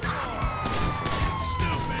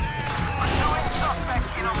 Stupid ass! Pursuing suspect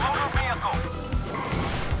in a motor vehicle!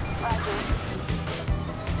 Roger.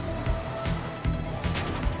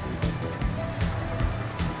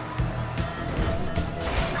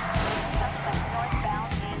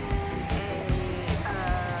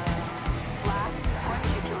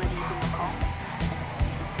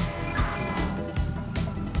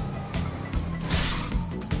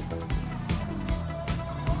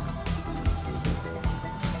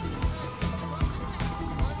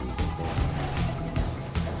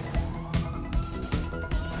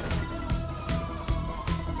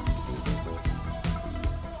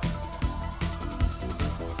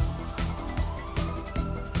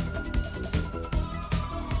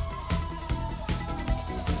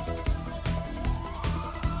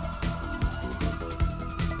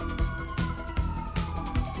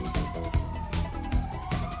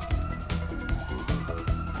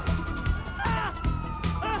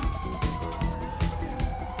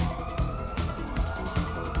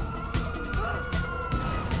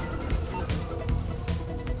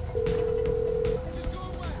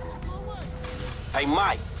 Hey,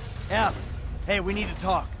 Mike. F. Hey, we need to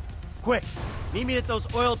talk. Quick. Meet me at those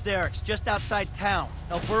oil derricks just outside town,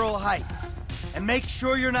 El Burro Heights. And make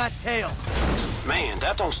sure you're not tailed. Man,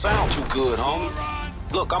 that don't sound too good, homie.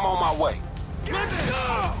 Look, I'm on my way. Let's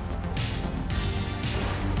go!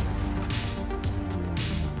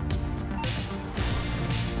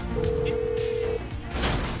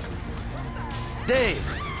 Dave,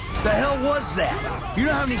 the hell was that? You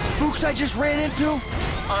know how many spooks I just ran into?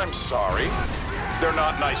 I'm sorry. They're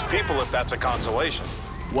not nice people if that's a consolation.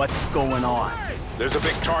 What's going on? There's a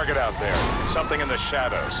big target out there. Something in the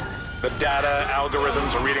shadows. The data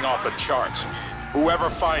algorithms are reading off the charts. Whoever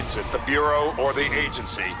finds it, the Bureau or the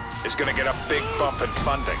agency, is gonna get a big bump in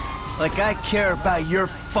funding. Like I care about your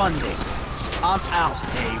funding. I'm out,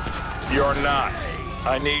 Dave. You're not.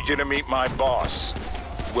 I need you to meet my boss.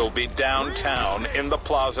 We'll be downtown in the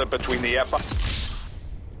plaza between the FI...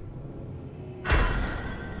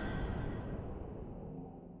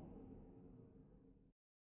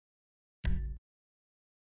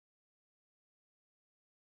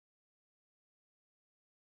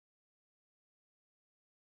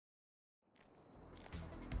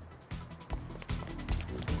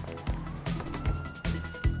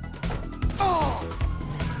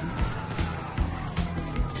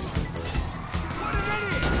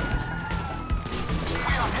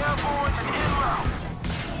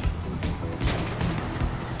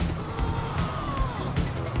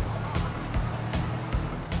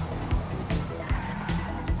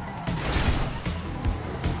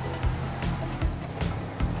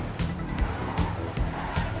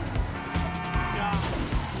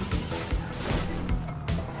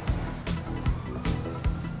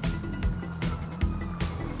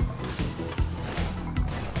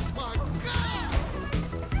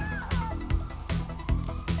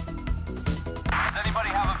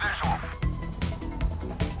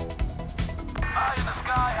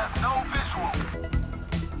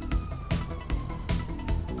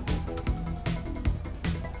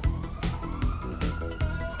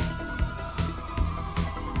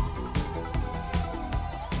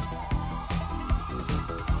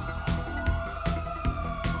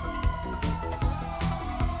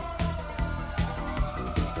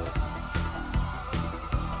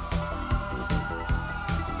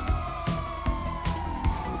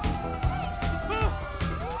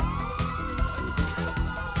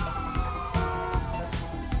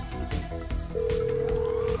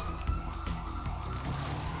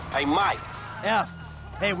 Hey, Mike. F.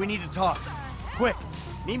 Hey, we need to talk. Quick.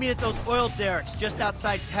 Meet me at those oil derricks just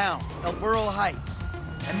outside town, El Burro Heights.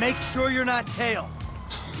 And make sure you're not tailed.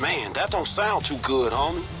 Man, that don't sound too good,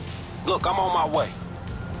 homie. Look, I'm on my way.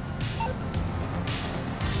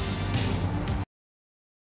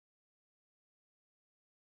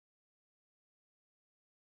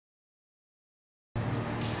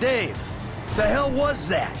 Dave, the hell was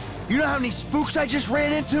that? You know how many spooks I just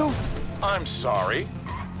ran into? I'm sorry.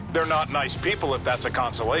 They're not nice people if that's a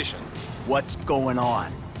consolation. What's going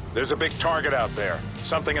on? There's a big target out there.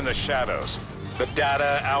 Something in the shadows. The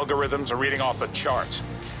data algorithms are reading off the charts.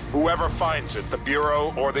 Whoever finds it, the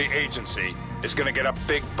Bureau or the agency, is gonna get a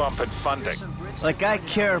big bump in funding. Like I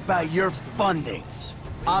care about your funding.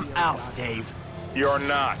 I'm out, Dave. You're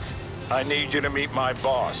not. I need you to meet my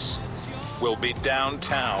boss. We'll be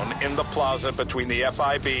downtown in the plaza between the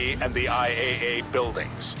FIB and the IAA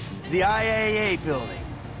buildings. The IAA building?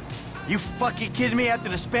 You fucking kidding me after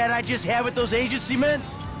the spat I just had with those agency men?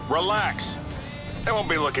 Relax. They won't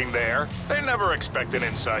be looking there. They never expect an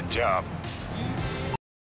inside job.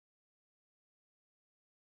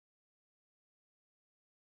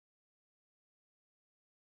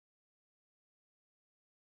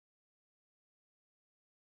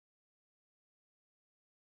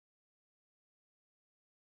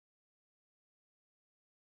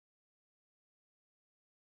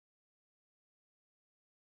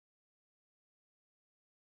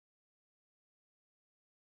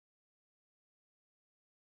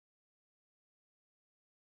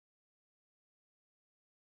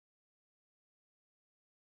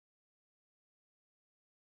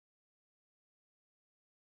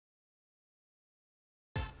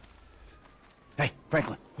 Hey,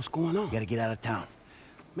 Franklin. What's going on? You gotta get out of town.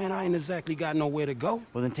 Man, I ain't exactly got nowhere to go.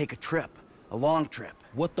 Well, then take a trip. A long trip.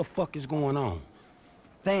 What the fuck is going on?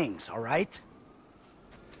 Things, all right?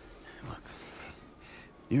 Look,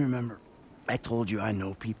 you remember I told you I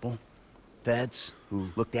know people? Feds who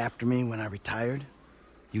looked after me when I retired?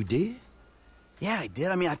 You did? Yeah, I did.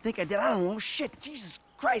 I mean, I think I did. I don't know. Shit, Jesus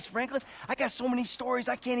Christ, Franklin. I got so many stories,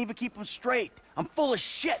 I can't even keep them straight. I'm full of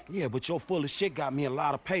shit. Yeah, but your full of shit got me a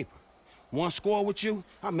lot of paper. One score with you,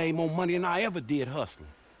 I made more money than I ever did hustling.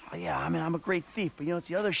 Oh, yeah, I mean, I'm a great thief, but you know, it's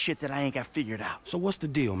the other shit that I ain't got figured out. So what's the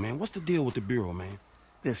deal, man? What's the deal with the Bureau, man?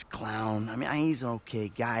 This clown, I mean, he's an okay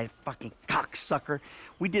guy, fucking cocksucker.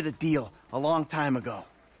 We did a deal a long time ago.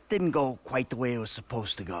 Didn't go quite the way it was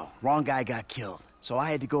supposed to go. Wrong guy got killed. So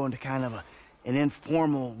I had to go into kind of an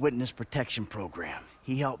informal witness protection program.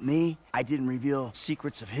 He helped me, I didn't reveal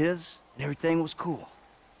secrets of his, and everything was cool.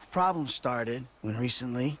 The problem started when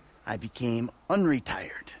recently I became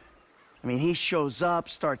unretired. I mean, he shows up,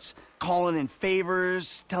 starts calling in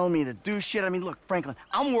favors, telling me to do shit. I mean, look, Franklin,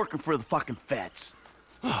 I'm working for the fucking feds.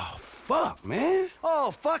 Oh, fuck, man.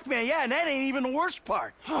 Oh, fuck, man, yeah, and that ain't even the worst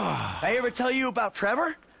part. I ever tell you about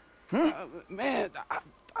Trevor? Man,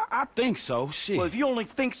 I think so, shit. Well, if you only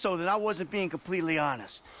think so, then I wasn't being completely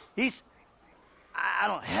honest. He's, I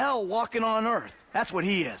don't, hell walking on earth. That's what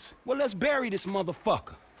he is. Well, let's bury this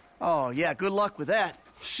motherfucker. Oh, yeah, good luck with that.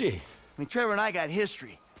 Shit. I mean, Trevor and I got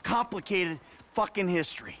history. Complicated fucking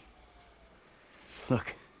history.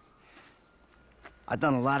 Look, I've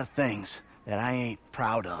done a lot of things that I ain't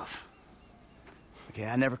proud of. Okay,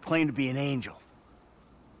 I never claimed to be an angel.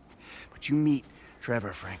 But you meet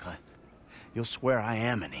Trevor, Franklin, you'll swear I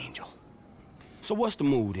am an angel. So what's the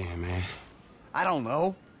mood then, man? I don't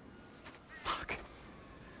know. Fuck.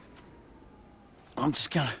 I'm just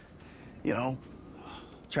gonna, you know,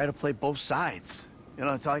 try to play both sides. You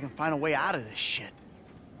know, until I can find a way out of this shit.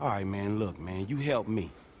 All right, man, look, man, you help me.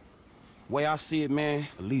 Way I see it, man,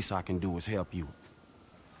 the least I can do is help you.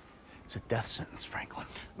 It's a death sentence, Franklin.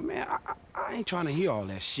 Man, I ain't trying to hear all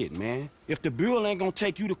that shit, man. If the Bureau ain't gonna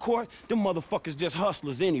take you to court, them motherfuckers just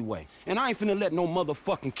hustlers anyway. And I ain't finna let no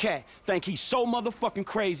motherfucking cat think he's so motherfucking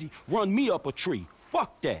crazy, run me up a tree.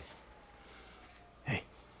 Fuck that. Hey,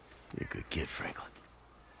 you're a good kid, Franklin.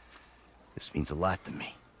 This means a lot to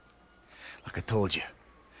me. Like I told you,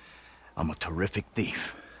 I'm a terrific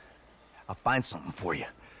thief. I'll find something for you.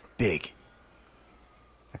 Big.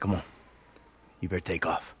 Now, come on. You better take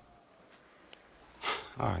off.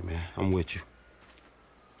 All right, man. I'm with you.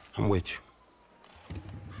 I'm with you.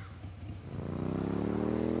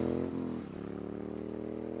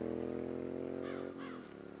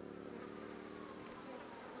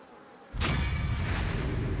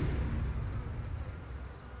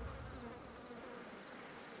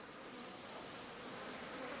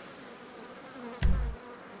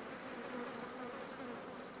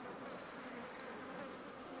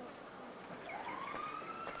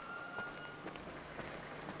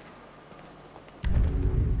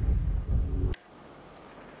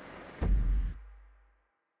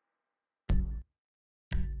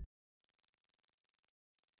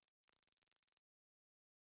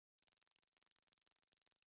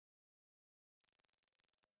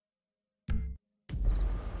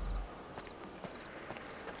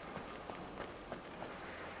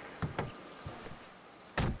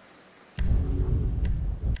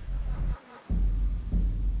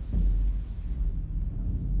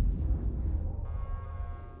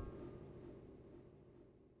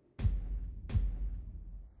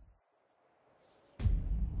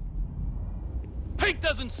 Pink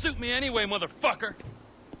doesn't suit me anyway, motherfucker!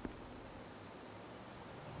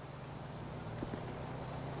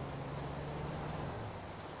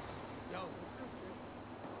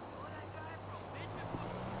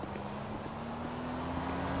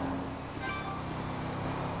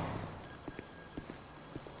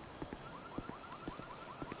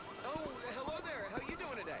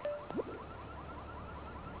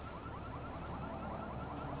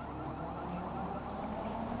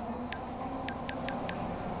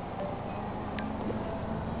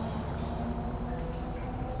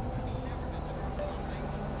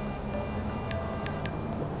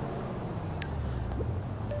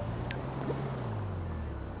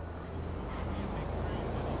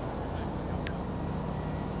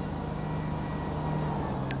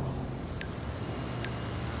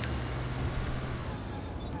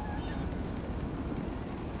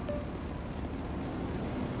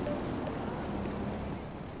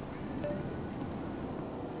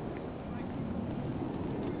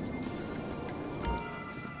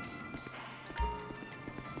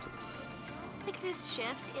 This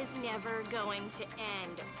shift is never going to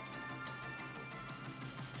end.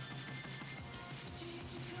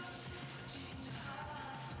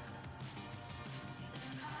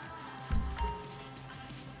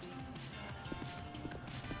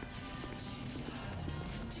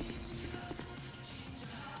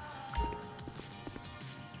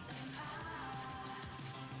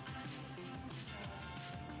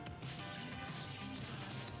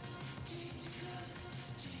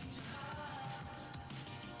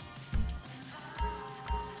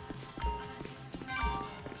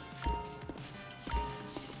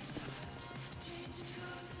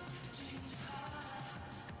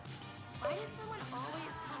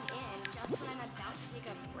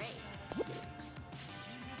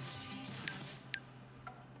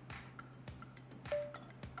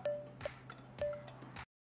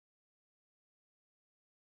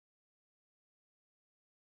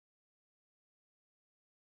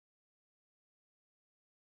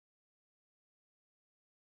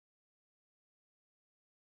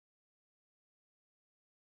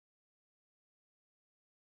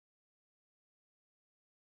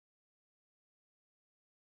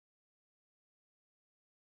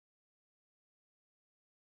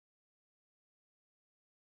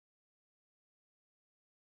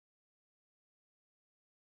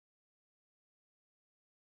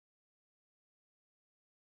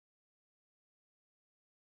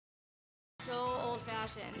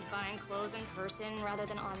 old-fashioned, buying clothes in person rather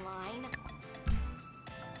than online.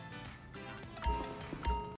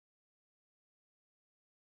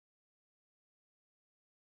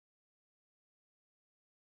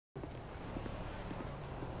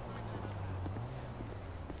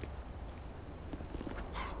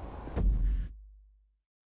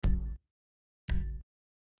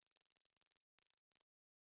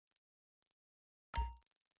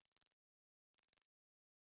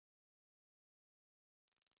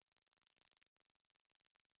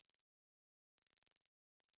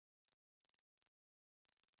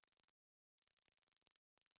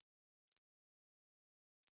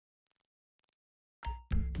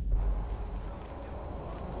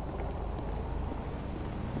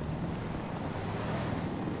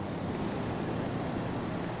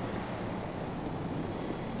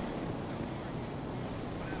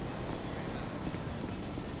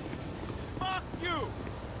 Fuck you!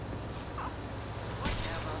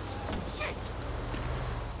 Shit!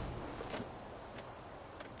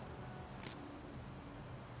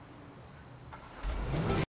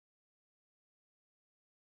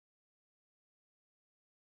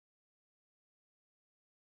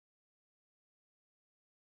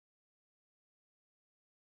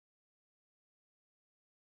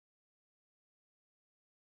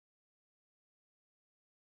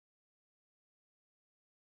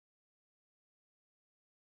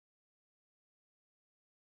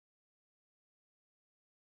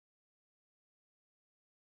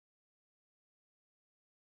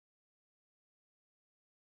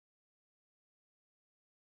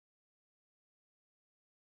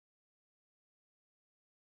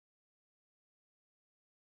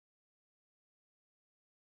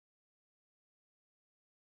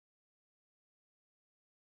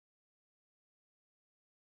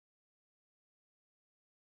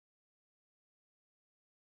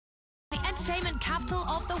 The entertainment capital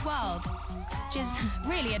of the world, which is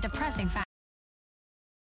really a depressing fact.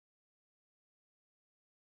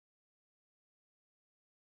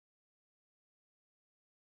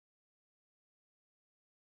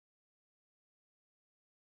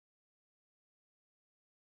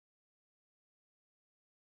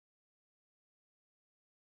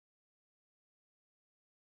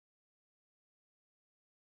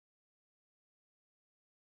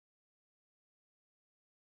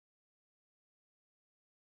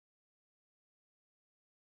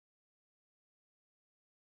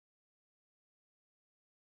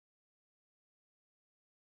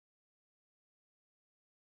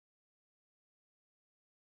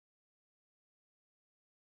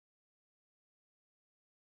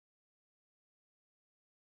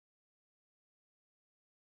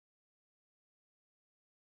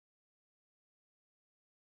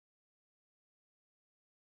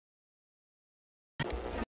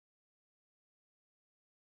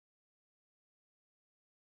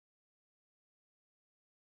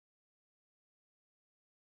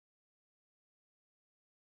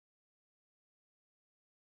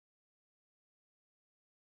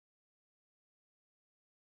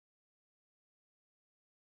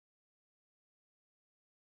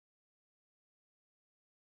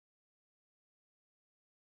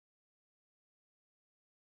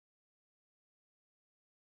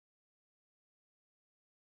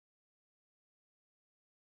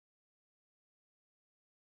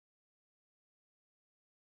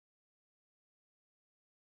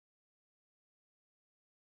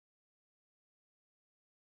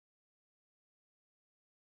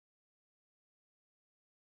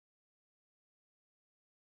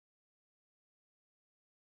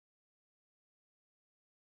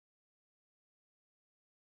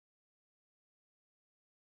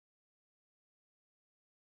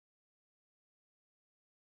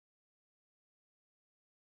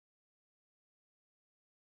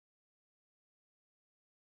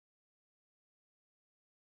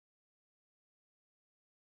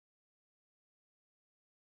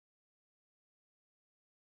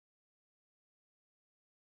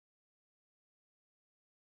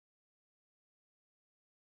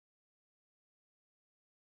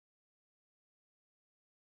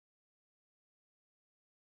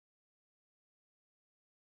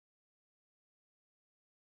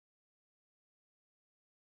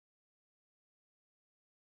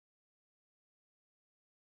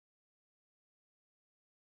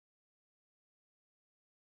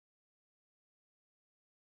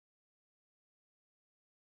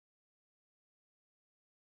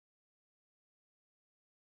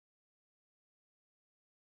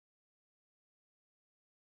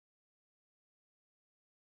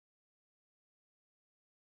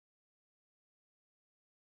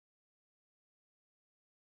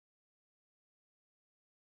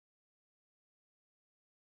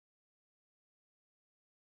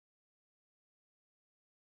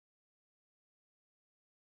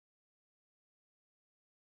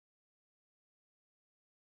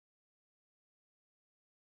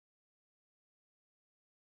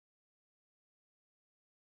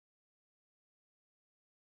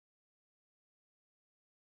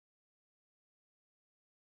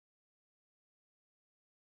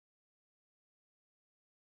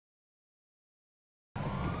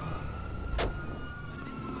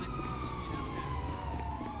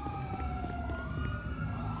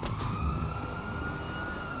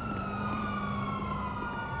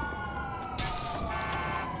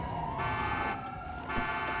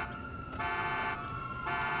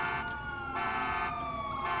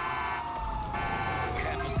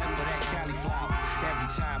 cauliflower. Every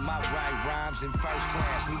time I write rhymes in first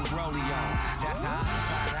class, new rollie on. That's how I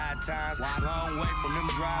find high times. Long way from them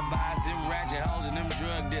drive-bys, them ratchet hoes and them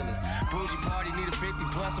drug dealers. Bougie party need a 50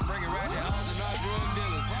 plus, I'm bringing ratchet hoes and all drug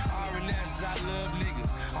dealers. R&S, I love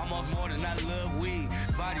niggas, almost more than I love weed.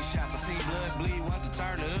 Body shots, I see blood bleed. Want to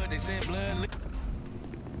turn the hood, they said blood leak.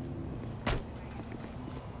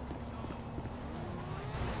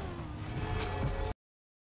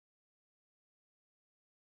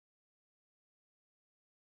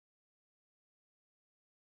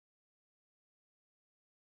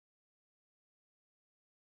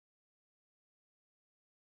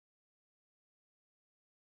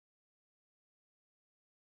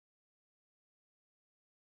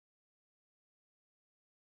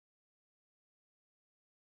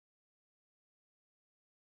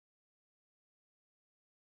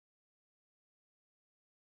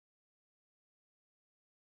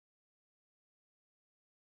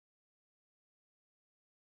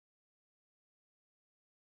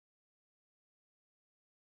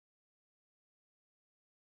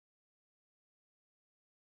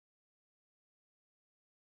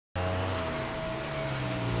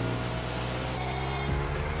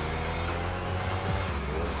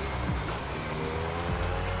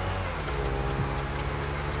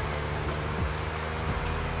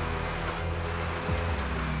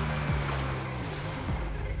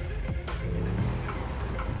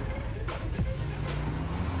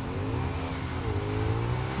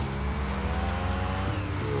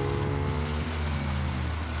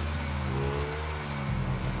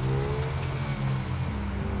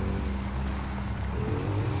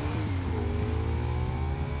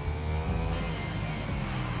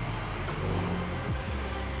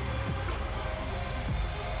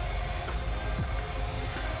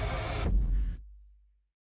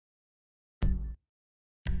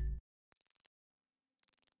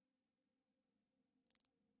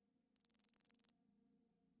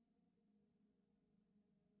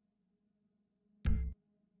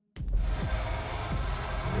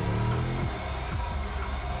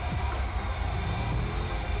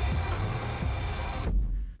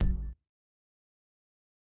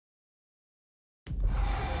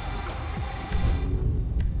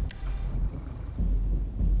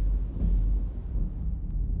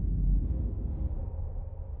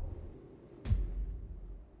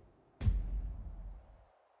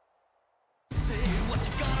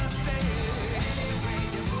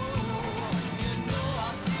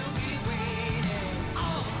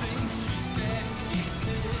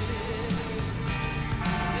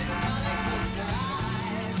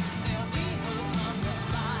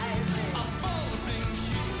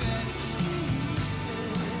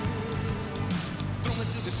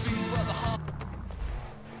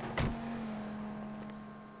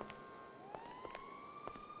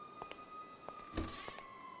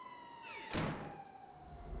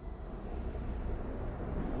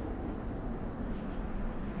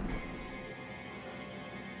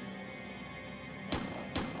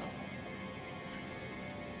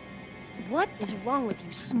 What is wrong with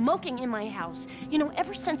you, smoking in my house? You know,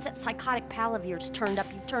 ever since that psychotic pal of yours turned up,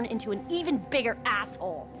 you've turned into an even bigger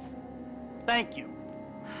asshole. Thank you.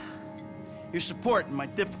 Your support in my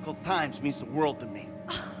difficult times means the world to me.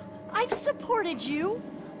 I've supported you.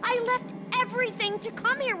 I left everything to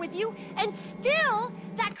come here with you, and still,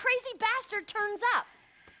 that crazy bastard turns up.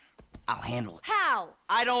 I'll handle it. How?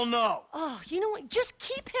 I don't know. Oh, you know what? Just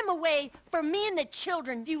keep him away from me and the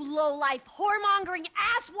children, you low-life, whoremongering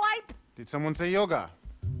asswipe. Did someone say yoga?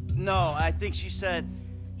 No, I think she said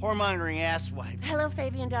whoremongering asswipe. Hello,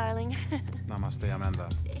 Fabian, darling. Namaste, Amanda.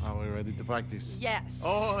 Are we ready to practice? Yes.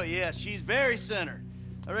 Oh, yeah, she's very centered.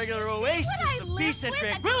 A regular oasis of peace and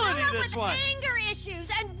tranquility, this one. Anger issues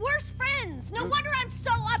and worse friends. No wonder I'm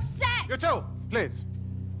so upset. You too, please.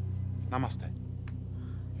 Namaste.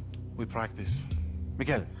 We practice.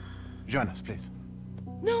 Miguel, join us, please.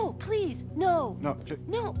 No, please, no. No, please.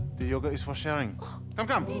 No. The yoga is for sharing.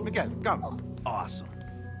 Come, Miguel, come. Awesome.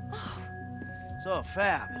 So,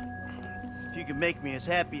 Fab, if you can make me as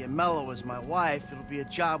happy and mellow as my wife, it'll be a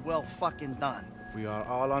job well fucking done. We are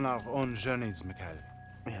all on our own journeys, Miguel.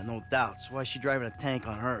 Yeah, no doubts. Why is she driving a tank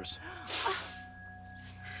on hers?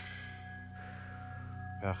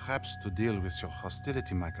 Perhaps to deal with your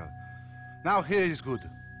hostility, Michael. Now here is good.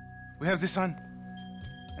 We have the sun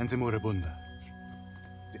and the moribunda.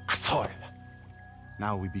 The asshole.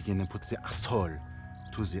 Now we begin and put the asshole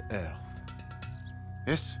to the earth.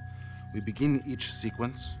 Yes, we begin each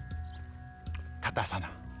sequence. Tadasana.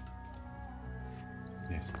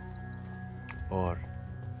 Yes. Or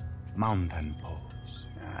mountain pose.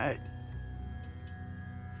 All right.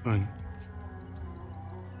 1,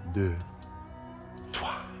 2,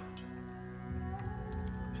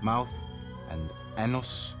 mouth and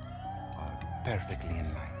anus are perfectly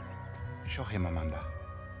in line. Show him, Amanda.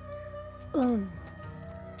 1,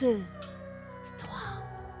 2, 3.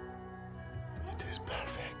 It is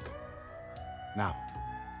perfect. Now,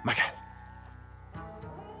 Michael.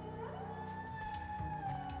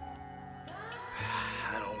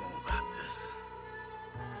 I don't know about this.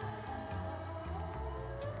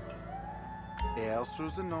 Air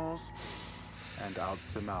through the nose and out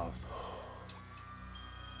the mouth.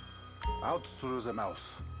 Out through the mouth.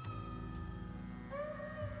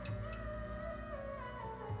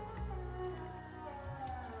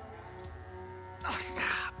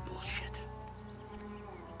 Bullshit.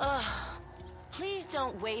 Ugh. Please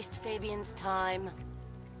don't waste Fabian's time.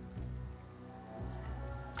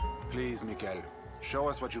 Please, Mikhail, show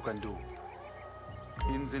us what you can do.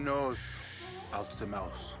 In the nose, out the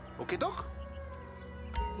mouth. Okay, Doc?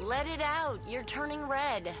 Let it out. You're turning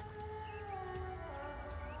red.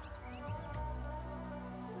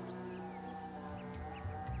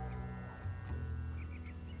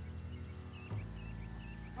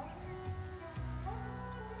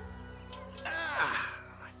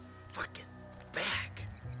 My fucking back.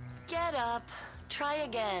 Get up. Try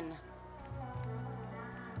again.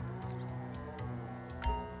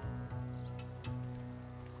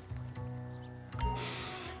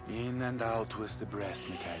 In and out with the breath,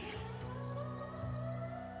 Mikhail.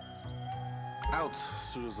 Out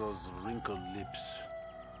through those wrinkled lips.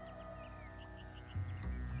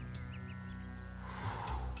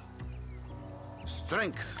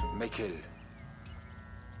 Strength, Mikhail.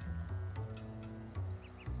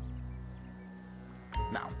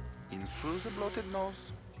 Now, in through the bloated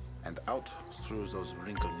nose and out through those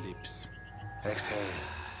wrinkled lips. Exhale.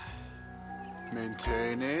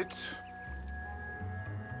 Maintain it.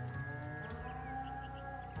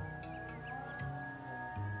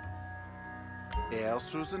 Air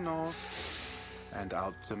through the nose and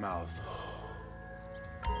out the mouth.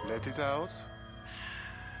 Let it out.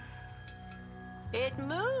 It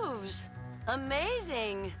moves.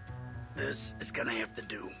 Amazing. This is gonna have to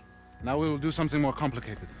do. Now we will do something more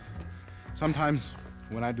complicated. Sometimes,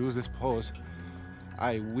 when I do this pose,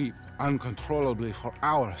 I weep uncontrollably for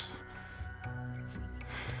hours.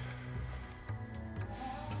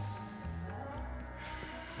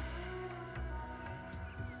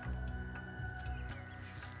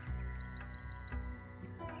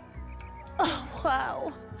 Oh,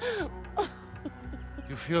 wow.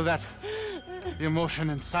 You feel that? The emotion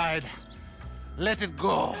inside. Let it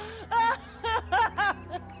go.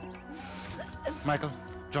 Michael,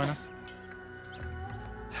 join us.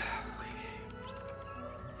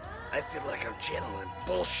 I feel like I'm channeling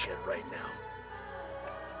bullshit right now.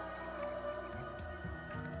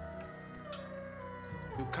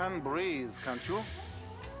 You can breathe, can't you?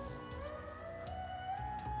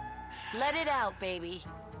 Let it out, baby.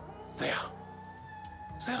 There.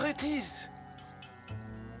 There it is.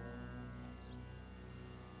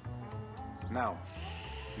 Now,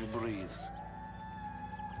 you breathe.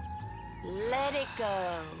 Let it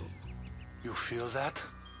go. You feel that?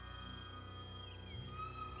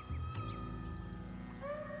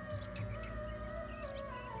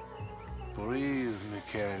 Breathe,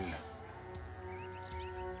 Mikhail.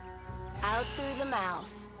 Out through the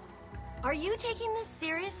mouth. Are you taking this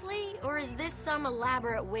seriously, or is this some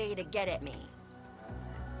elaborate way to get at me?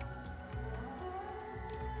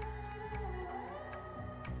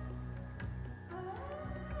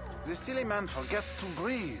 The silly man forgets to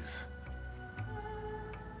breathe.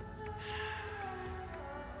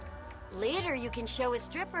 Later, you can show a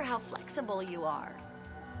stripper how flexible you are.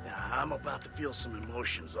 Yeah, I'm about to feel some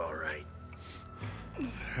emotions, all right.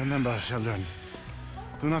 Remember, children,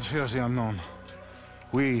 do not fear the unknown.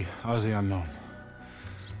 We are the unknown.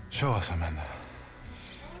 Show us, Amanda.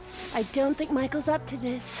 I don't think Michael's up to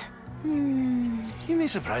this. He may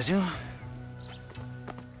surprise you.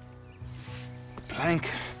 Plank.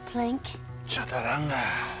 Plank. Chaturanga.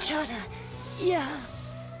 Chata. Yeah.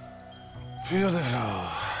 Feel the flow.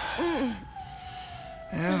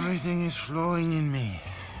 Everything is flowing in me.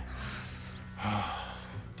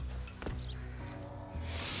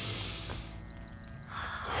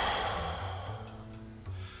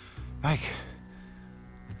 Mike,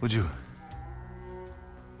 would you?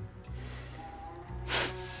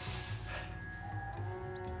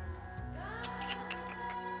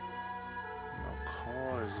 Your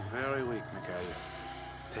core is very weak, Mikhail.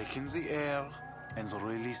 Take in the air and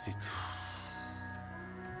release it.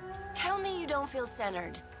 Tell me you don't feel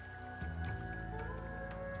centered.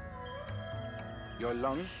 Your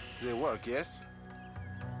lungs, they work, yes?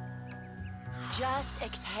 Just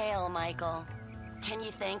exhale, Michael. Can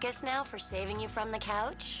you thank us now for saving you from the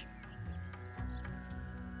couch?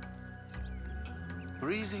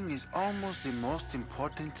 Breathing is almost the most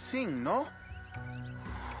important thing, no?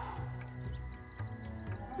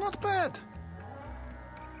 Not bad.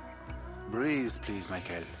 Breathe, please,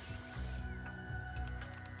 Michael.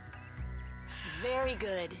 Very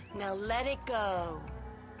good. Now let it go.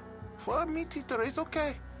 For a meat eater, it's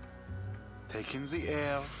okay. Take in the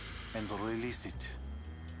air and release it.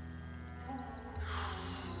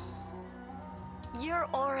 Your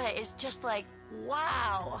aura is just like,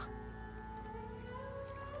 wow.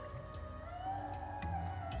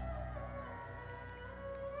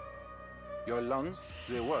 Your lungs,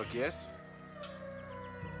 they work, yes?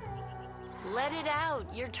 Let it out.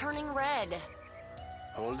 You're turning red.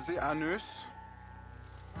 Hold the anus.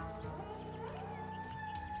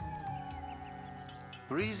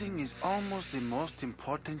 Breathing is almost the most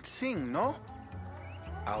important thing, no?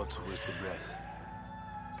 Out with the breath.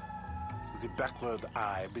 The backward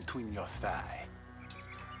eye between your thigh.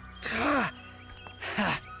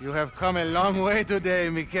 You have come a long way today,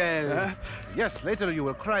 Mikael. Yes, later you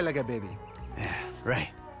will cry like a baby. Yeah, right.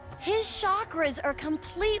 His chakras are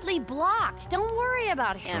completely blocked. Don't worry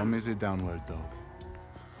about him. Show me the downward dog.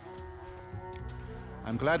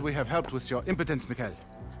 I'm glad we have helped with your impotence, Mikael.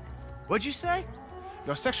 What'd you say?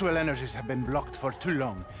 Your sexual energies have been blocked for too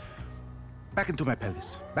long. Back into my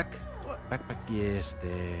pelvis. Back. Back. Yes,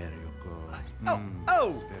 there you go. Oh!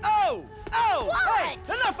 What? Hey,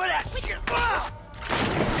 enough of that shit!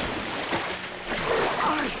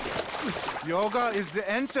 Yoga is the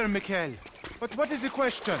answer, Mikael. But what is the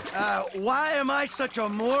question? Why am I such a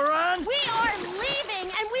moron? We are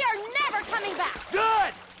leaving, and we are never coming back.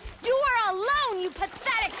 Good! You are alone, you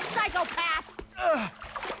pathetic psychopath.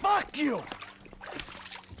 Fuck you!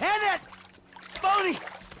 And that phony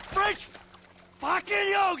French fucking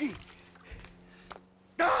yogi!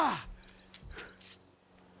 Ah!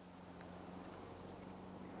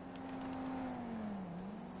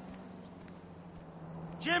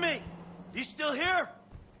 Jimmy, you still here?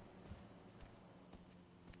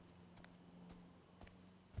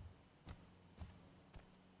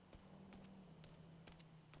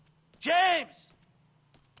 James!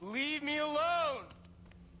 Leave me alone!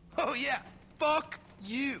 Oh yeah, fuck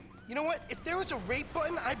you. You know what? If there was a rape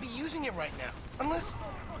button, I'd be using it right now. Unless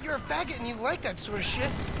you're a faggot and you like that sort of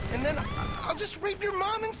shit, and then I'll just rape your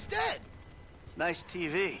mom instead. It's nice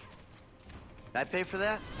TV. Did I pay for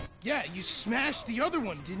that? Yeah, you smashed the other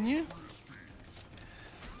one, didn't you?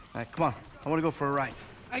 All right, come on. I want to go for a ride.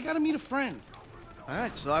 I gotta meet a friend. All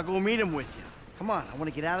right, so I'll go meet him with you. Come on, I want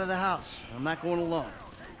to get out of the house. I'm not going alone.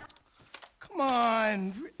 Come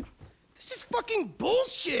on. This is fucking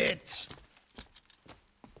bullshit.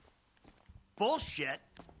 Bullshit?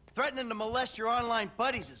 Threatening to molest your online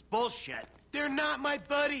buddies is bullshit. They're not my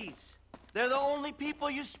buddies. They're the only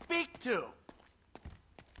people you speak to.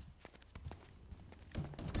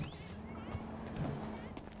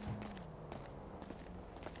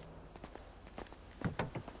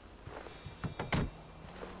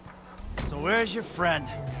 So where's your friend?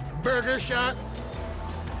 Burger shot.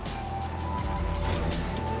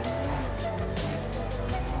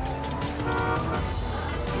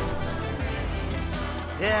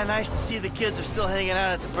 Yeah, nice to see the kids are still hanging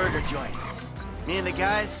out at the burger joints. Me and the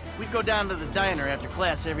guys, we'd go down to the diner after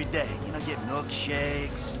class every day. You know, get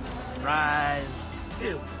milkshakes, fries.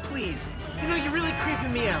 Ew, please. You know, you're really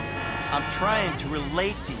creeping me out. I'm trying to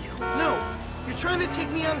relate to you. No, you're trying to take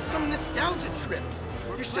me on some nostalgia trip.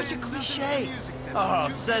 You're such a cliche. Oh,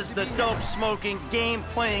 says the dope-smoking,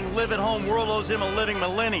 game-playing, live-at-home world him a living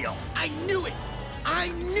millennial. I knew it! I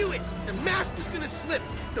knew it! The mask was gonna slip.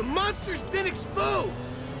 The monster's been exposed.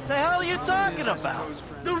 The hell are you talking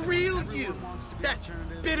about? The real you. That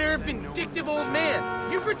bitter, vindictive old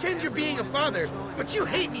man. You pretend you're being a father, but you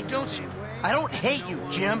hate me, don't you? I don't hate you,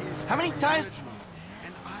 Jim. How many times...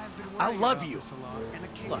 I love you.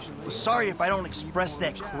 Look, I'm sorry if I don't express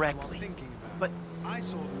that correctly. But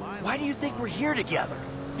why do you think we're here together?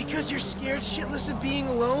 Because you're scared shitless of being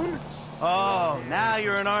alone? Oh, now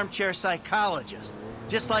you're an armchair psychologist.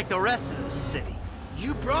 Just like the rest of the city.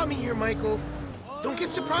 You brought me here, Michael. Don't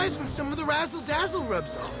get surprised when some of the razzle-dazzle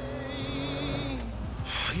rubs off.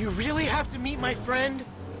 You really have to meet my friend?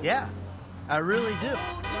 Yeah, I really do.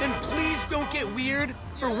 Then please don't get weird.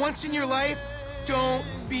 For once in your life, don't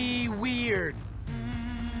be weird.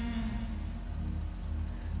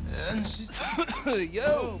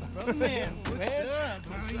 Yo, brother man, what's up?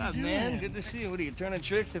 What's up, man? Good to see you. What are you turning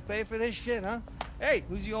tricks to pay for this shit, huh? Hey,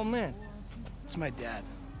 who's your old man? It's my dad.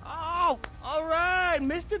 Oh, all right,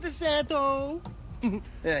 Mr. DeSanto.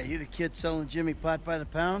 Yeah, you the kid selling Jimmy pot by the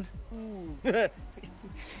pound?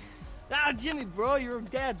 Ah, Jimmy, bro, your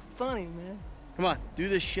dad's funny, man. Come on, do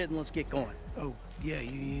this shit and let's get going. Oh, yeah,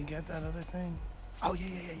 you got that other thing? Oh, yeah.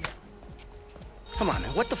 Come on,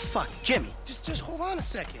 man, what the fuck? Jimmy! Just hold on a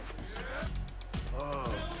second. Oh,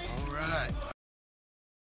 all right.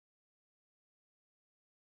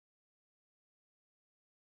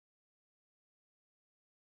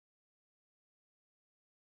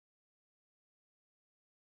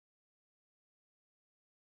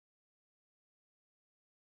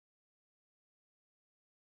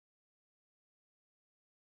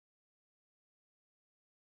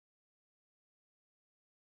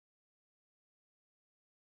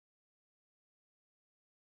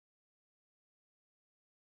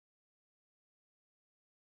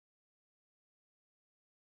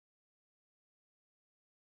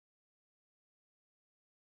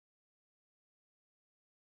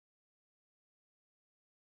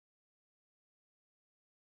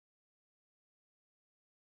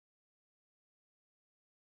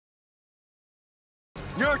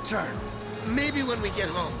 Your turn. Maybe when we get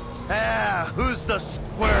home. Ah, who's the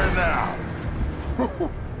square now?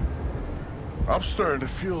 I'm starting to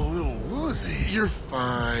feel a little woozy. You're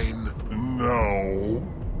fine. No.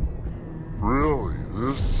 Really,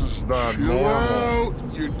 this is not Chill normal. out.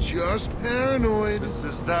 You're just paranoid. This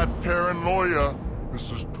is not paranoia.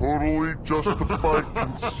 This is totally justified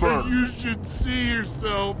concern. You should see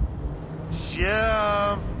yourself.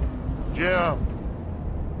 Jim.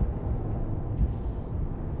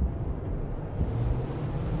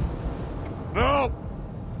 No!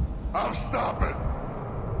 I'm stopping.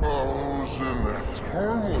 Oh, who's in there? It's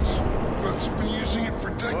harmless. I've been using it for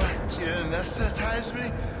decades. You anesthetize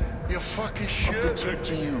me? You fucking shit. I'm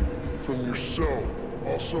protecting you from yourself.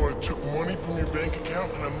 Also, I took money from your bank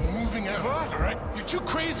account and I'm moving out. What? All right? You're too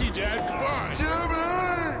crazy, Dad. Goodbye.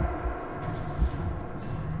 Jimmy!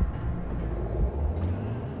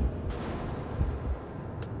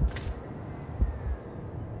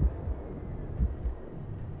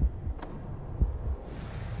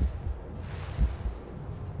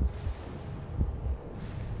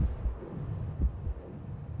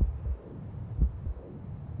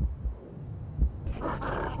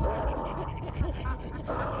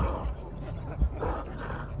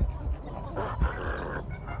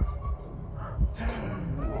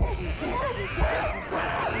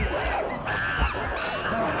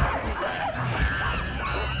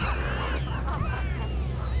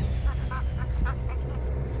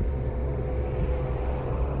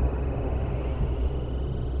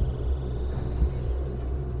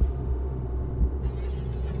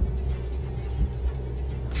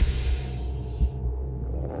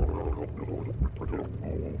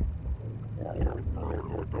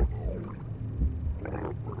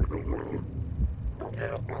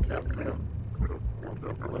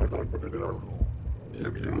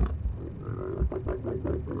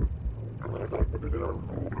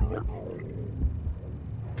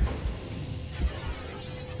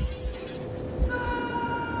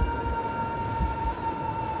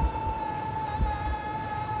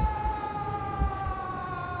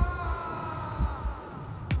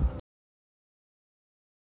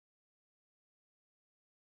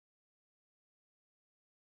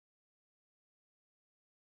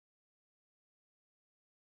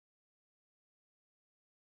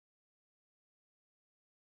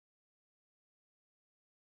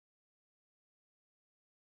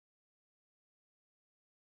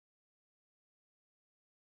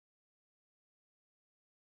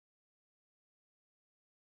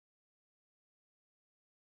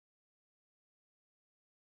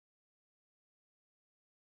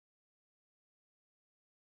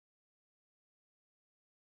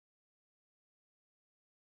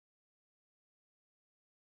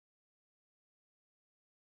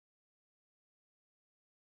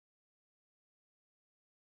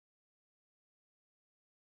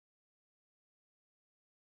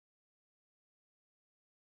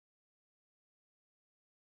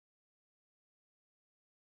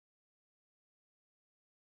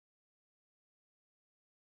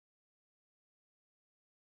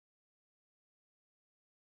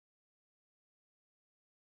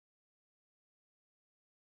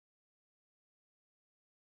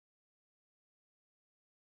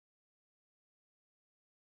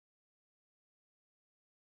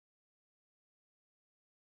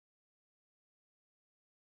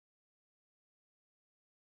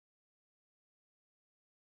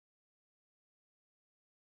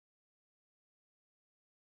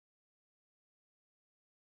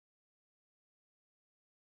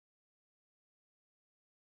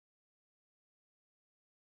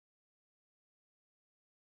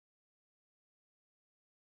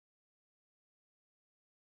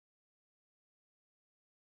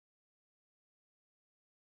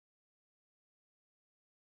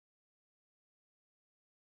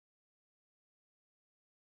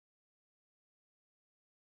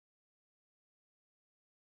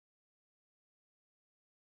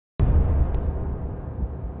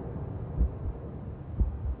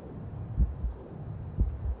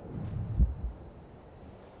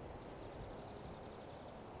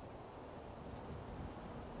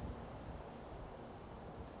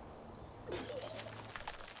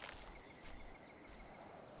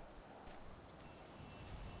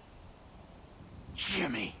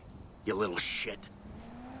 Jimmy, you little shit.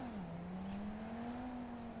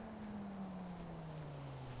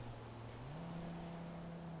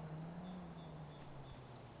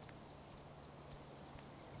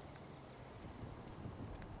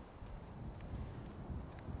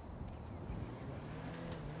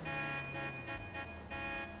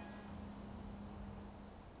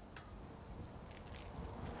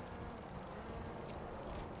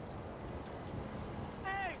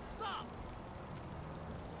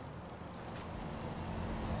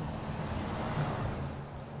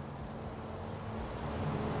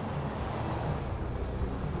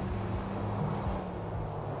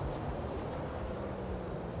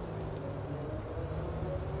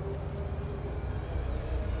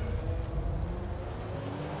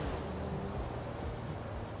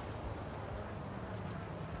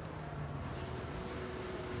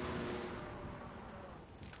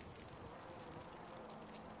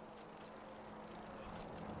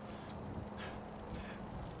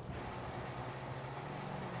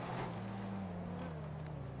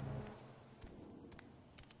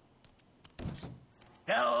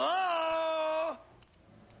 Hello?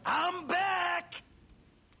 I'm back!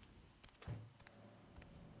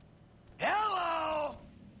 Hello?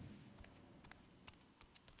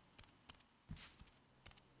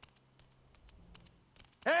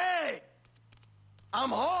 Hey! I'm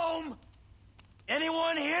home!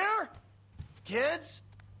 Anyone here? Kids?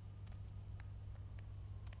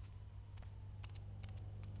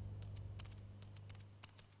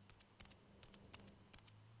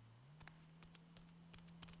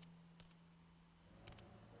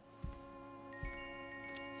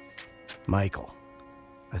 Michael,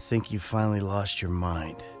 I think you've finally lost your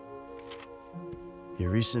mind. Your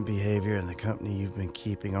recent behavior and the company you've been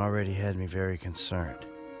keeping already had me very concerned.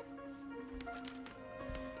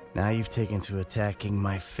 Now you've taken to attacking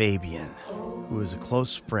my Fabian, who is a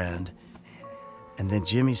close friend, and then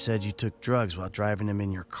Jimmy said you took drugs while driving him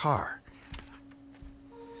in your car.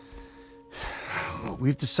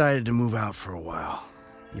 We've decided to move out for a while.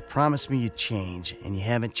 You promised me you'd change, and you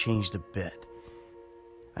haven't changed a bit.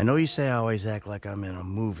 I know you say I always act like I'm in a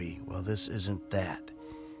movie. Well, this isn't that.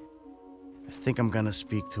 I think I'm gonna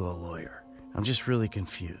speak to a lawyer. I'm just really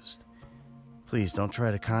confused. Please don't try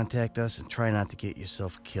to contact us and try not to get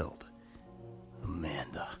yourself killed.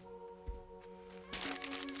 Amanda.